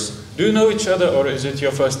collectors? Do you know each other, or is it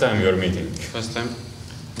your first time you're meeting? First time.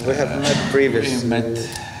 We have met previously. We met a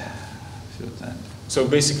few times. So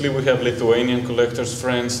basically, we have Lithuanian collectors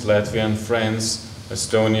friends, Latvian friends,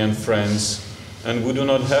 Estonian friends, and we do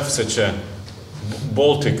not have such a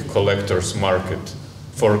Baltic collectors market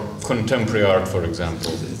for contemporary art, for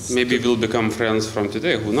example. Maybe we'll become friends from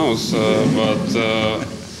today, who knows,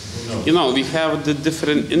 you know, we have the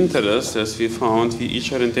different interests, as we found. We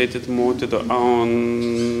each orientated more to their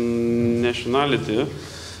own nationality.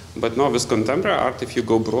 But now with contemporary art, if you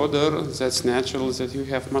go broader, that's natural that you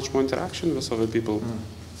have much more interaction with other people.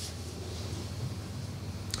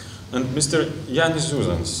 And Mr. Janis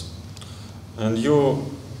Zuzans, and you,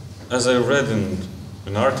 as I read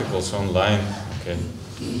in articles online, okay,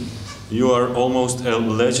 you are almost a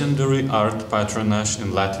legendary art patronage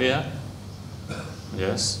in Latvia.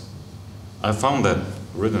 Yes, I found that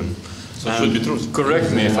written. So it should be true.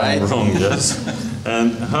 Correct me if I'm wrong, yes.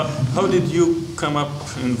 And how did you come up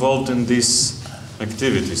involved in these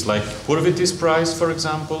activities? Like Purvitis Prize, for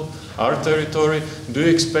example, Art Territory. Do you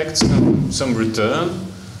expect some return?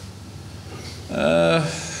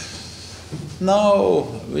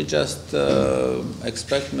 No, we just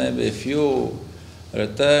expect maybe a few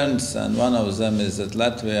returns, and one of them is that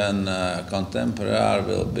Latvian contemporary art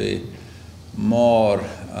will be more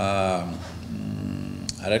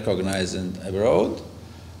recognized abroad,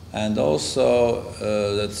 and also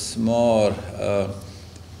that's more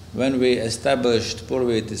when we established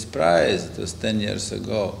Purvitis Prize, it was 10 years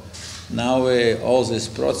ago. Now all this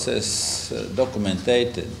process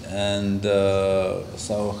documented, and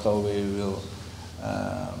so how we will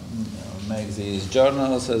make these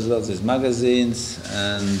journals as well as these magazines,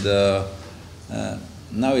 and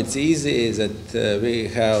now it's easy that we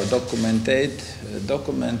have documented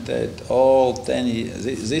all 10 years.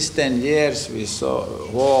 These 10 years we saw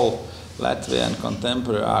whole Latvian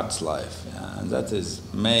contemporary arts life, and that is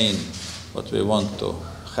main what we want to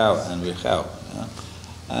have, and we have.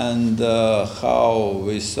 And how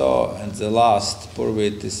we saw at the last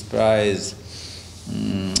Purvitis Prize,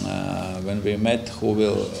 when we met who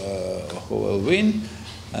will win,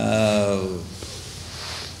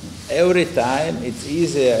 every time it's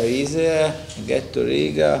easier get to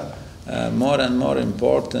Riga, more and more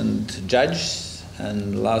important judges,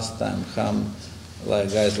 and last time come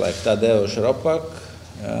guys like Tadas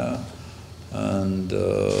Jaciauskas, and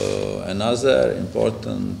another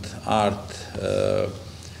important art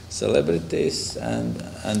celebrities, and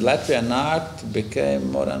Latvian art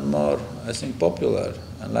became more and more, I think, popular.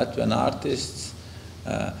 And Latvian artists,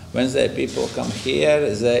 when people come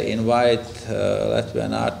here, they invite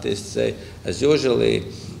Latvian artists. As usually,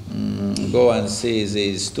 go and see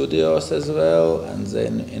these studios as well, and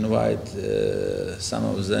then invite some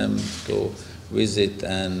of them to visit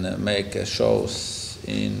and make shows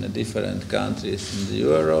in different countries in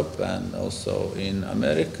Europe and also in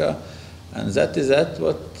America. And that is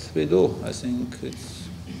what we do. I think it's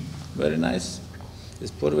very nice.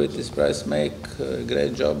 This Purvi, this prize make a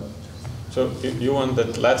great job. So you want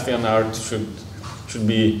that Latvian art should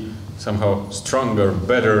be somehow stronger,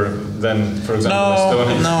 better than, for example,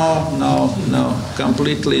 Estonia? No,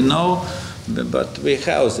 completely no. But we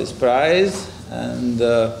have this prize, and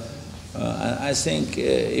I think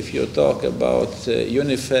if you talk about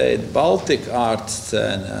unified Baltic arts,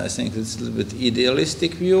 then I think it's a little bit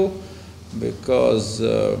idealistic view, because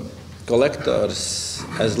collectors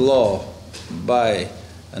as law buy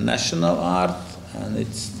a national art, and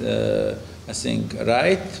it's I think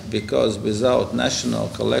right, because without national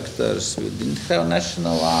collectors we didn't have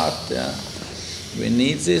national art. Yeah. We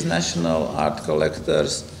need these national art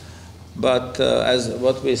collectors, but as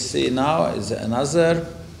what we see now is another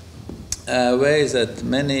way that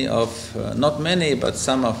many of, not many, but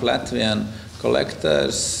some of Latvian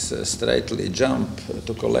collectors straightly jump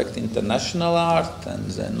to collect international art,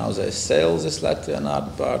 and then now they sell this Latvian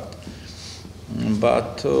art part.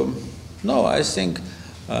 But no, I think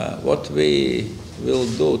what we will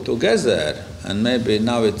do together, and maybe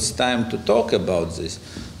now it's time to talk about this,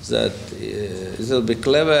 that it will be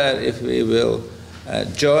clever if we will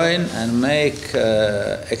join and make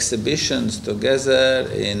exhibitions together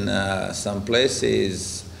in some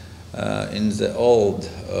places in the old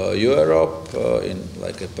Europe, in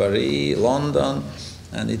like Paris, London,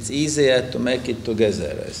 and it's easier to make it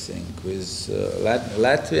together, I think, with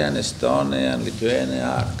Latvian, Estonian,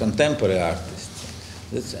 Lithuania contemporary artists.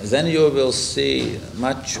 Then you will see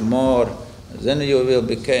much more, then you will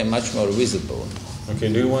become much more visible. Okay,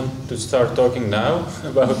 do you want to start talking now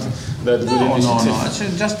about that good initiative? No,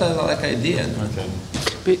 it's just like idea.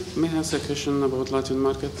 Okay. May I ask a question about Latvian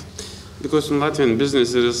market? Because in Latvian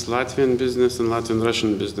business, there is Latvian business and Latvian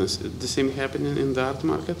Russian business. Is the same happening in the art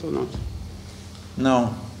market or not?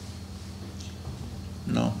 No.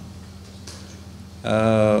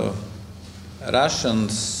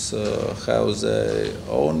 Russians have their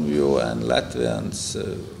own view, and Latvians,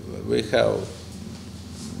 we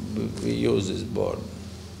use this board.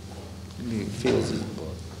 We feel this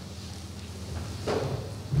board.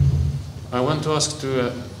 I want to ask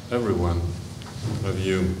to everyone of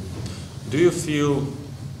you, do you feel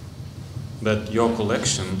that your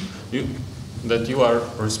collection, that you are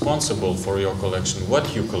responsible for your collection,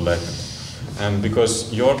 what you collect, and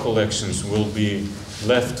because your collections will be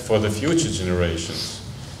left for the future generations?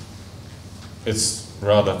 It's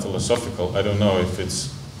rather philosophical. I don't know if it's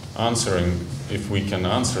answering, if we can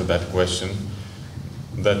answer that question,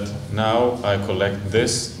 that now I collect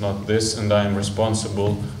this, not this, and I am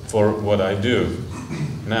responsible for what I do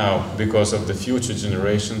now because of the future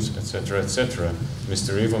generations, etc., etc.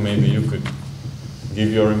 Mr. Riivo, maybe you could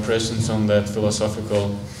give your impressions on that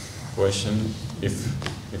philosophical question, if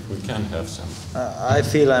we can have some. I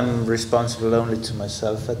feel I'm responsible only to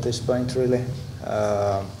myself at this point, really.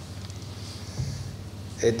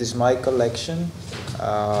 It is my collection,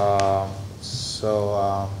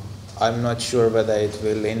 so I'm not sure whether it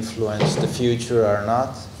will influence the future or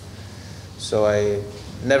not. So I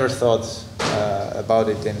never thought about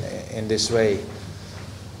it in this way.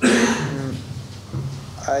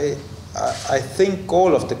 I think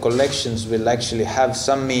all of the collections will actually have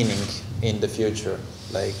some meaning in the future.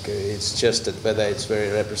 Like it's just that whether it's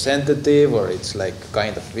very representative or it's like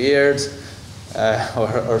kind of weird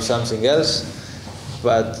or something else.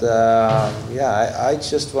 But yeah, I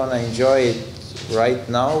just want to enjoy it right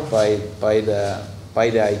now by the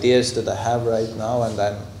ideas that I have right now, and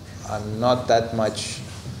I'm not that much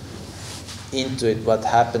into it. What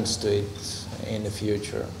happens to it in the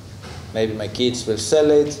future? Maybe my kids will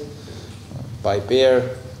sell it, buy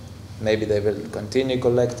beer. Maybe they will continue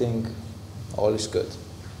collecting. All is good.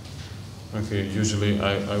 Okay, usually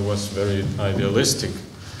I was very idealistic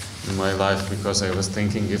in my life, because I was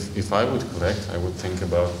thinking if I would collect, I would think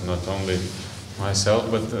about not only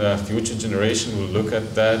myself, but the future generation will look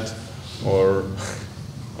at that, or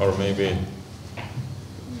maybe,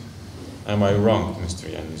 am I wrong,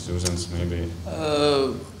 Mr. Janis Zuzans, maybe?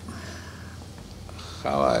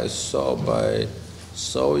 How I saw by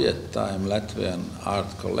Soviet time Latvian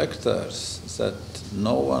art collectors, that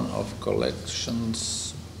no one of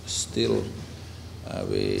collections still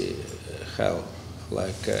we have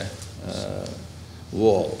like a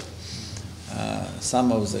wall.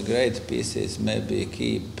 Some of the great pieces maybe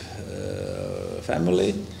keep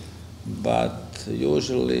family, but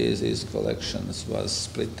usually these collections was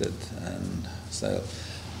splitted and sold.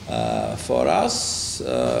 For us,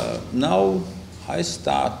 now I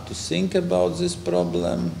start to think about this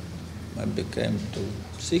problem. I became to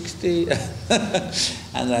 60,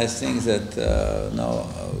 and I think that now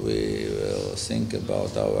we will think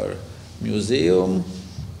about our museum,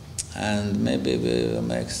 and maybe we will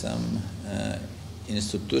make some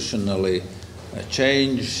institutionally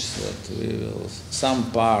change that we will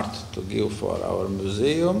some part to give for our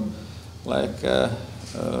museum, like a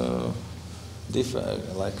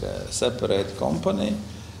separate company,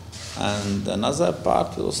 and another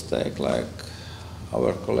part will take like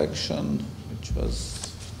our collection, which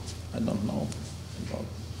was, I don't know about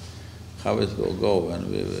how it will go when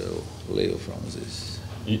we will live from this.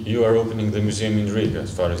 You are opening the museum in Riga,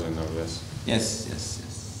 as far as I know, yes? Yes.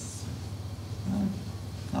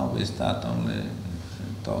 Now we start only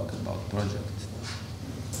talk about projects.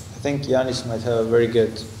 I think Janis might have a very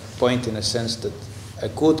good point in a sense that a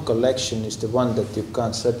good collection is the one that you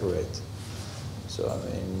can't separate. So I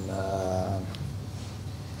mean,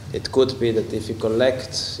 it could be that if you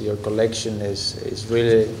collect, your collection is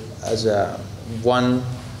really as a one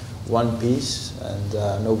piece, and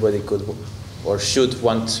nobody could or should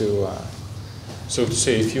want to. So to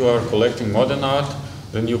say, if you are collecting modern art,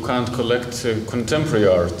 then you can't collect contemporary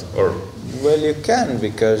art, or? Well, you can,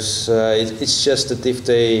 because it's just that if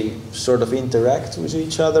they sort of interact with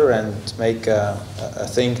each other and make a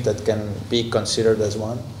thing that can be considered as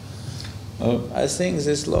one. I think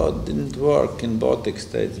this law didn't work in Baltic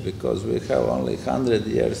states because we have only 100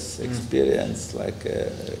 years experience like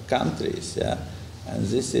countries, yeah, and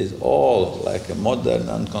this is all like a modern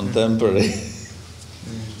and contemporary.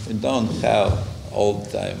 We don't have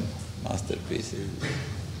old-time masterpieces.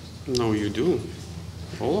 No, you do.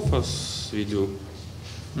 All of us, we do.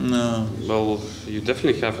 No. Well, you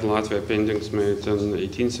definitely have in Latvia paintings made in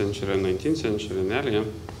 18th century and 19th century and earlier.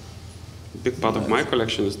 A big part of my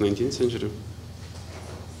collection is 19th century.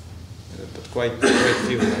 But quite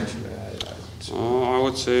few actually. I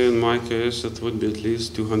would say in my case it would be at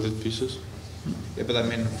least 200 pieces. Yeah, but I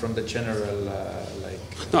mean from the general like.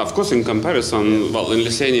 No, of course in comparison, well, in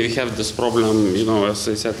Lithuania we have this problem, you know, as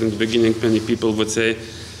I said in the beginning, many people would say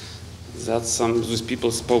that some of these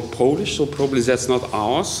people spoke Polish, so probably that's not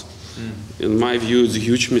ours. In my view, it's a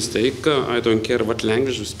huge mistake. I don't care what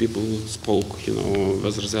language these people spoke, you know,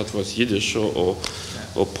 whether that was Yiddish or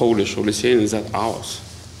Polish or Lithuanian, that's ours.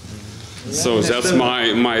 So that's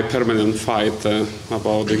my permanent fight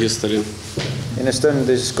about the history. In Estonia,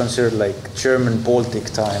 this is considered like German Baltic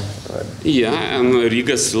time. Right? Yeah, and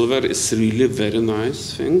Riga silver is really very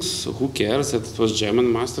nice things. Who cares that it was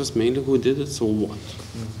German masters mainly who did it, so what?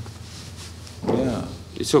 Yeah.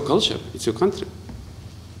 It's your culture, it's your country.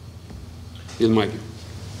 In my view.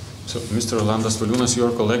 So, Mr. Rolandas Valiunas, you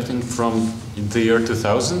are collecting from the year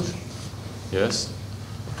 2000? Yes.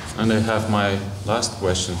 And I have my last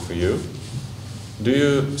question for you. Do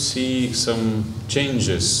you see some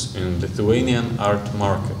changes in Lithuanian art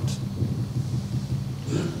market?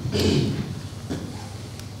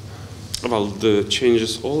 Well, the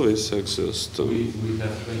changes always exist. We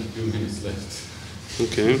have 22 minutes left.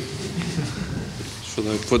 Okay. Should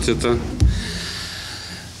I put it?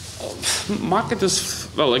 Market is,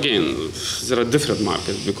 well, again, there are different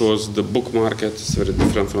markets because the book market is very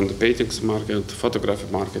different from the paintings market. The photography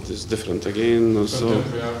market is different again. So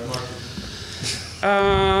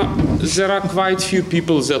there are quite few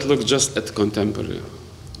people that look just at contemporary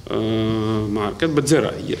market, but there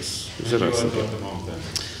are, yes, there are some people.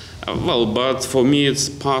 Well, but for me, it's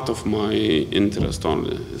part of my interest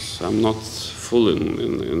only. I'm not full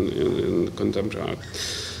in contemporary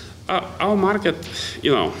art. Our market,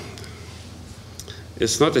 you know,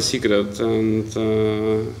 it's not a secret, and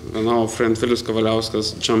when our friend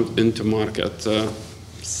Jauskas jumped into market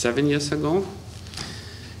 7 years ago,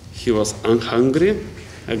 he was hungry,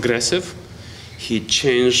 aggressive. He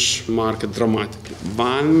changed market dramatically.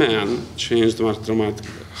 One man changed the market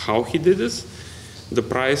dramatically. How he did this? The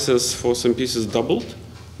prices for some pieces doubled,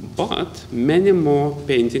 but many more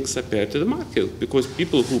paintings appeared to the market because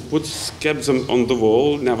people who kept them on the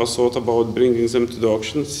wall, never thought about bringing them to the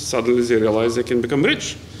auction. Suddenly they realized they can become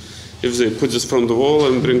rich if they put this from the wall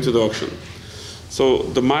and bring to the auction. So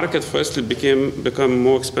the market firstly became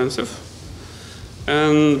more expensive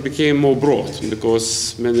and became more broad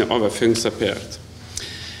because many other things appeared.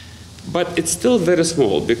 But it's still very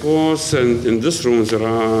small because in this room there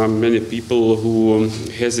are many people who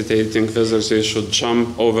hesitating whether they should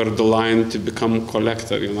jump over the line to become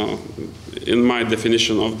collector, you know. In my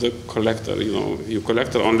definition of the collector, you know, you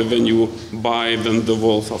collector only when you buy when the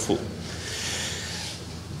walls are full.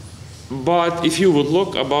 But if you would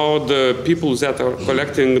look about the people that are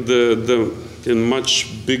collecting in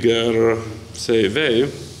much bigger, say,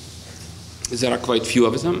 way, there are quite few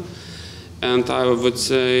of them. And I would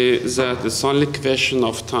say that it's only a question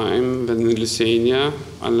of time when in Lithuania,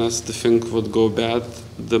 unless the thing would go bad,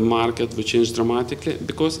 the market would change dramatically.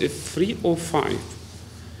 Because if 3 or 5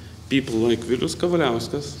 people like Vilius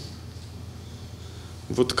Kavaliauskas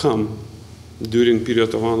would come during a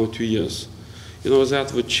period of 1 or 2 years, you know,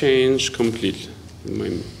 that would change completely.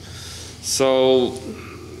 So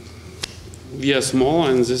we are small,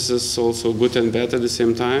 and this is also good and bad at the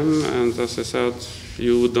same time. And as I said,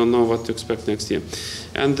 you don't know what to expect next year.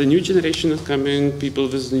 And the new generation is coming, people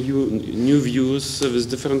with new views, with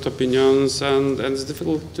different opinions, and it's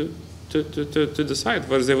difficult to decide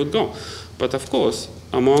where they would go. But of course,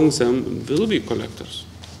 among them will be collectors.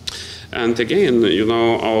 And again, you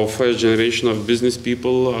know, our first generation of business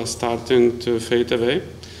people are starting to fade away.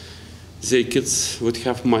 Their kids would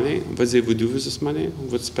have money. What they would do with this money?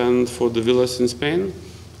 Would spend for the villas in Spain,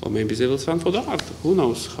 or maybe they will spend for the art. Who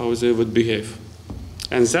knows how they would behave?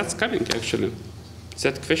 And that's coming, actually.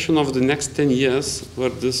 That question of the next 10 years where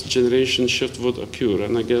this generation shift would occur.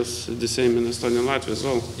 And I guess the same in Estonia and Latvia as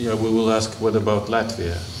well. Yeah, we will ask what about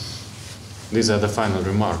Latvia? These are the final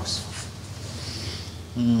remarks.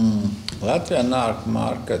 Latvian art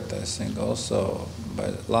market, I think, also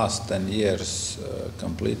by the last 10 years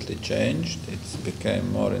completely changed. It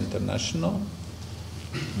became more international.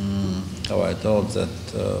 How I told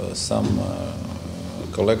that some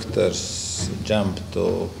collectors jumped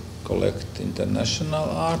to collect international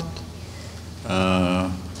art,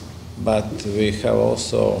 but we have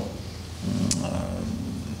also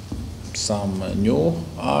some new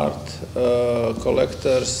art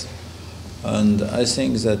collectors. And I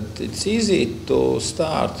think that it's easy to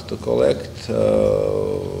start to collect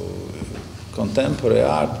contemporary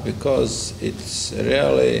art because it's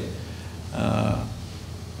really,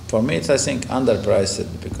 for me, it's, I think,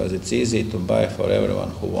 underpriced because it's easy to buy for everyone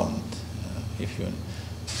who wants, if you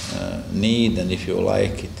need and if you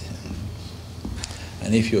like it,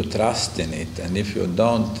 and if you trust in it, and if you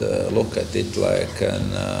don't look at it like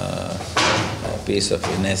a piece of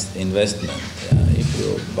investment. If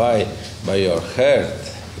you buy by your heart,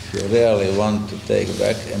 if you really want to take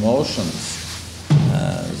back emotions,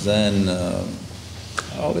 then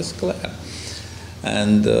all is clear.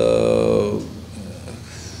 And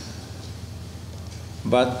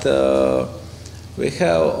but we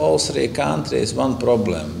have all 3 countries one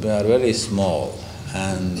problem. We are very small,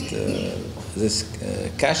 and this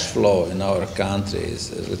cash flow in our country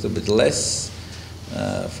is a little bit less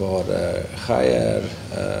for higher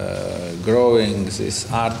growing this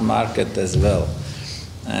art market as well.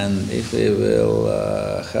 And if we will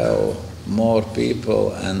have more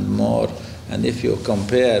people and more, and if you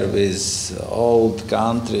compare with old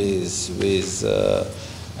countries with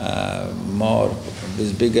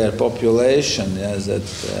with bigger population, yes, that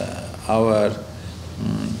our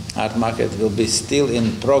art market will be still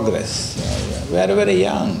in progress. We are very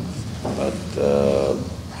young, but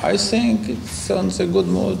I think it's on a good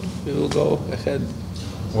mood. We will go ahead.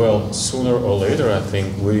 Well, sooner or later, I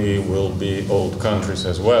think we will be old countries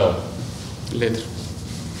as well. Later.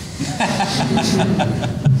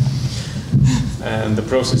 And the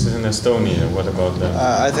processes in Estonia, what about them?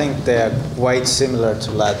 I think they are quite similar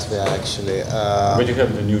to Latvia, actually. But you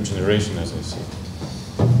have the new generation, as I see.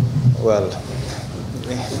 Well,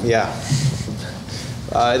 yeah.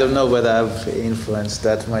 I don't know whether I've influenced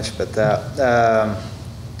that much, but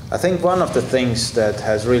I think one of the things that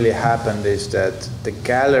has really happened is that the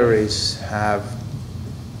galleries have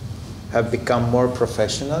become more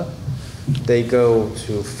professional. They go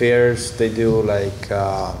to fairs, they do like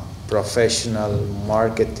professional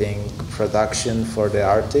marketing production for the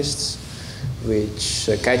artists, which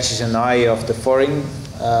catches an eye of the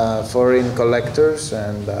foreign collectors,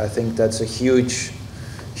 and I think that's a huge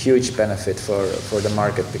benefit for the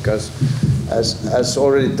market, because as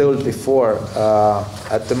already told before,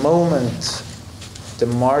 at the moment the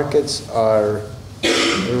markets are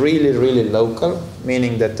really local,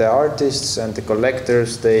 meaning that the artists and the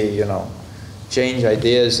collectors, they change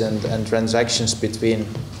ideas and transactions between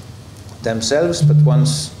themselves, but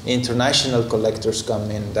once international collectors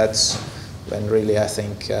come in, that's when really I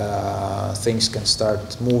think things can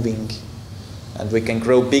start moving and we can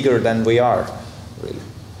grow bigger than we are, really.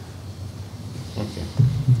 Okay.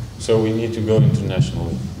 So we need to go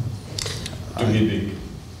internationally to be big.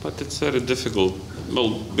 But it's very difficult.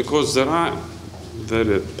 Well, because there are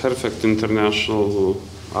very perfect international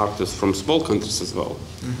artists from small countries as well,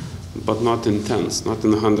 but not in tens, not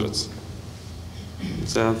in hundreds.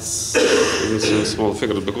 That's in small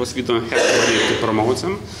figures because we don't have money to promote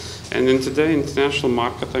them. And in today's international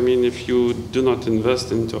market, I mean, if you do not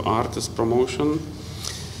invest into artist promotion,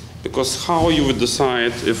 because how you would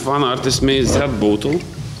decide if one artist made that bottle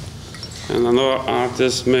and another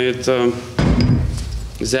artist made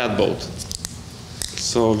that boat?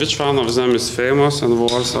 So which one of them is famous and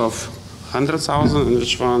worth of 100,000 and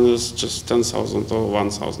which one is just 10,000 or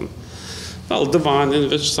 1,000? Well, the one in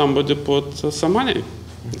which somebody put some money.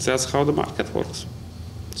 That's how the market works.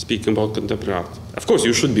 Speaking about contemporary art. Of course,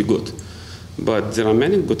 you should be good, but there are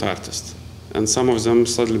many good artists, and some of them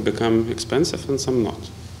suddenly become expensive and some not.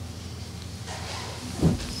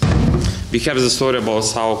 We have the story about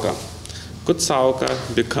Sauka. Could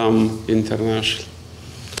Sauka become international?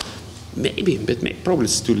 Maybe, but probably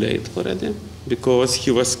it's too late already, because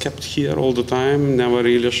he was kept here all the time, never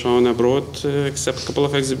really shown abroad, except a couple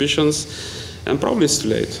of exhibitions, and probably it's too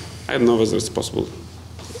late. I don't know whether it's possible.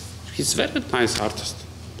 He's a very nice artist.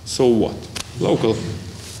 So what? Local.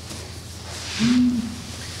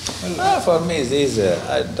 For me, it's easy.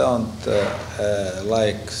 I don't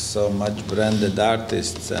like so much branded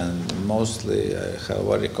artists, and mostly I have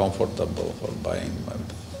very comfortable for buying my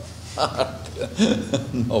art.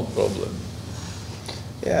 No problem.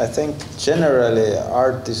 Yeah, I think generally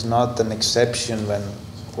art is not an exception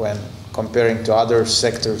when comparing to other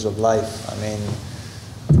sectors of life. I mean,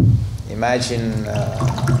 imagine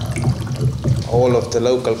all of the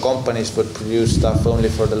local companies would produce stuff only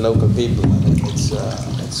for the local people. I mean,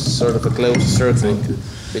 it's sort of a closed circle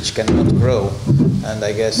which cannot grow, and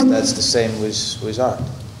I guess that's the same with art.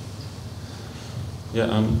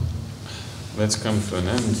 Yeah, let's come to an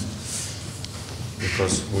end,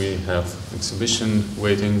 because we have exhibition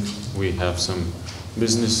waiting, we have some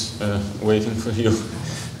business waiting for you,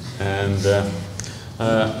 and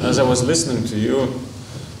as I was listening to you,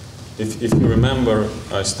 if you remember,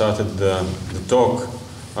 I started the talk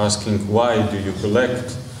asking why do you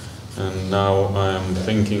collect, and now I'm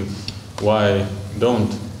thinking why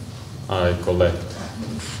don't I collect.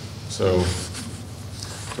 So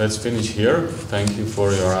let's finish here. Thank you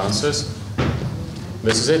for your answers.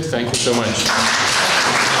 This is it. Thank you so much.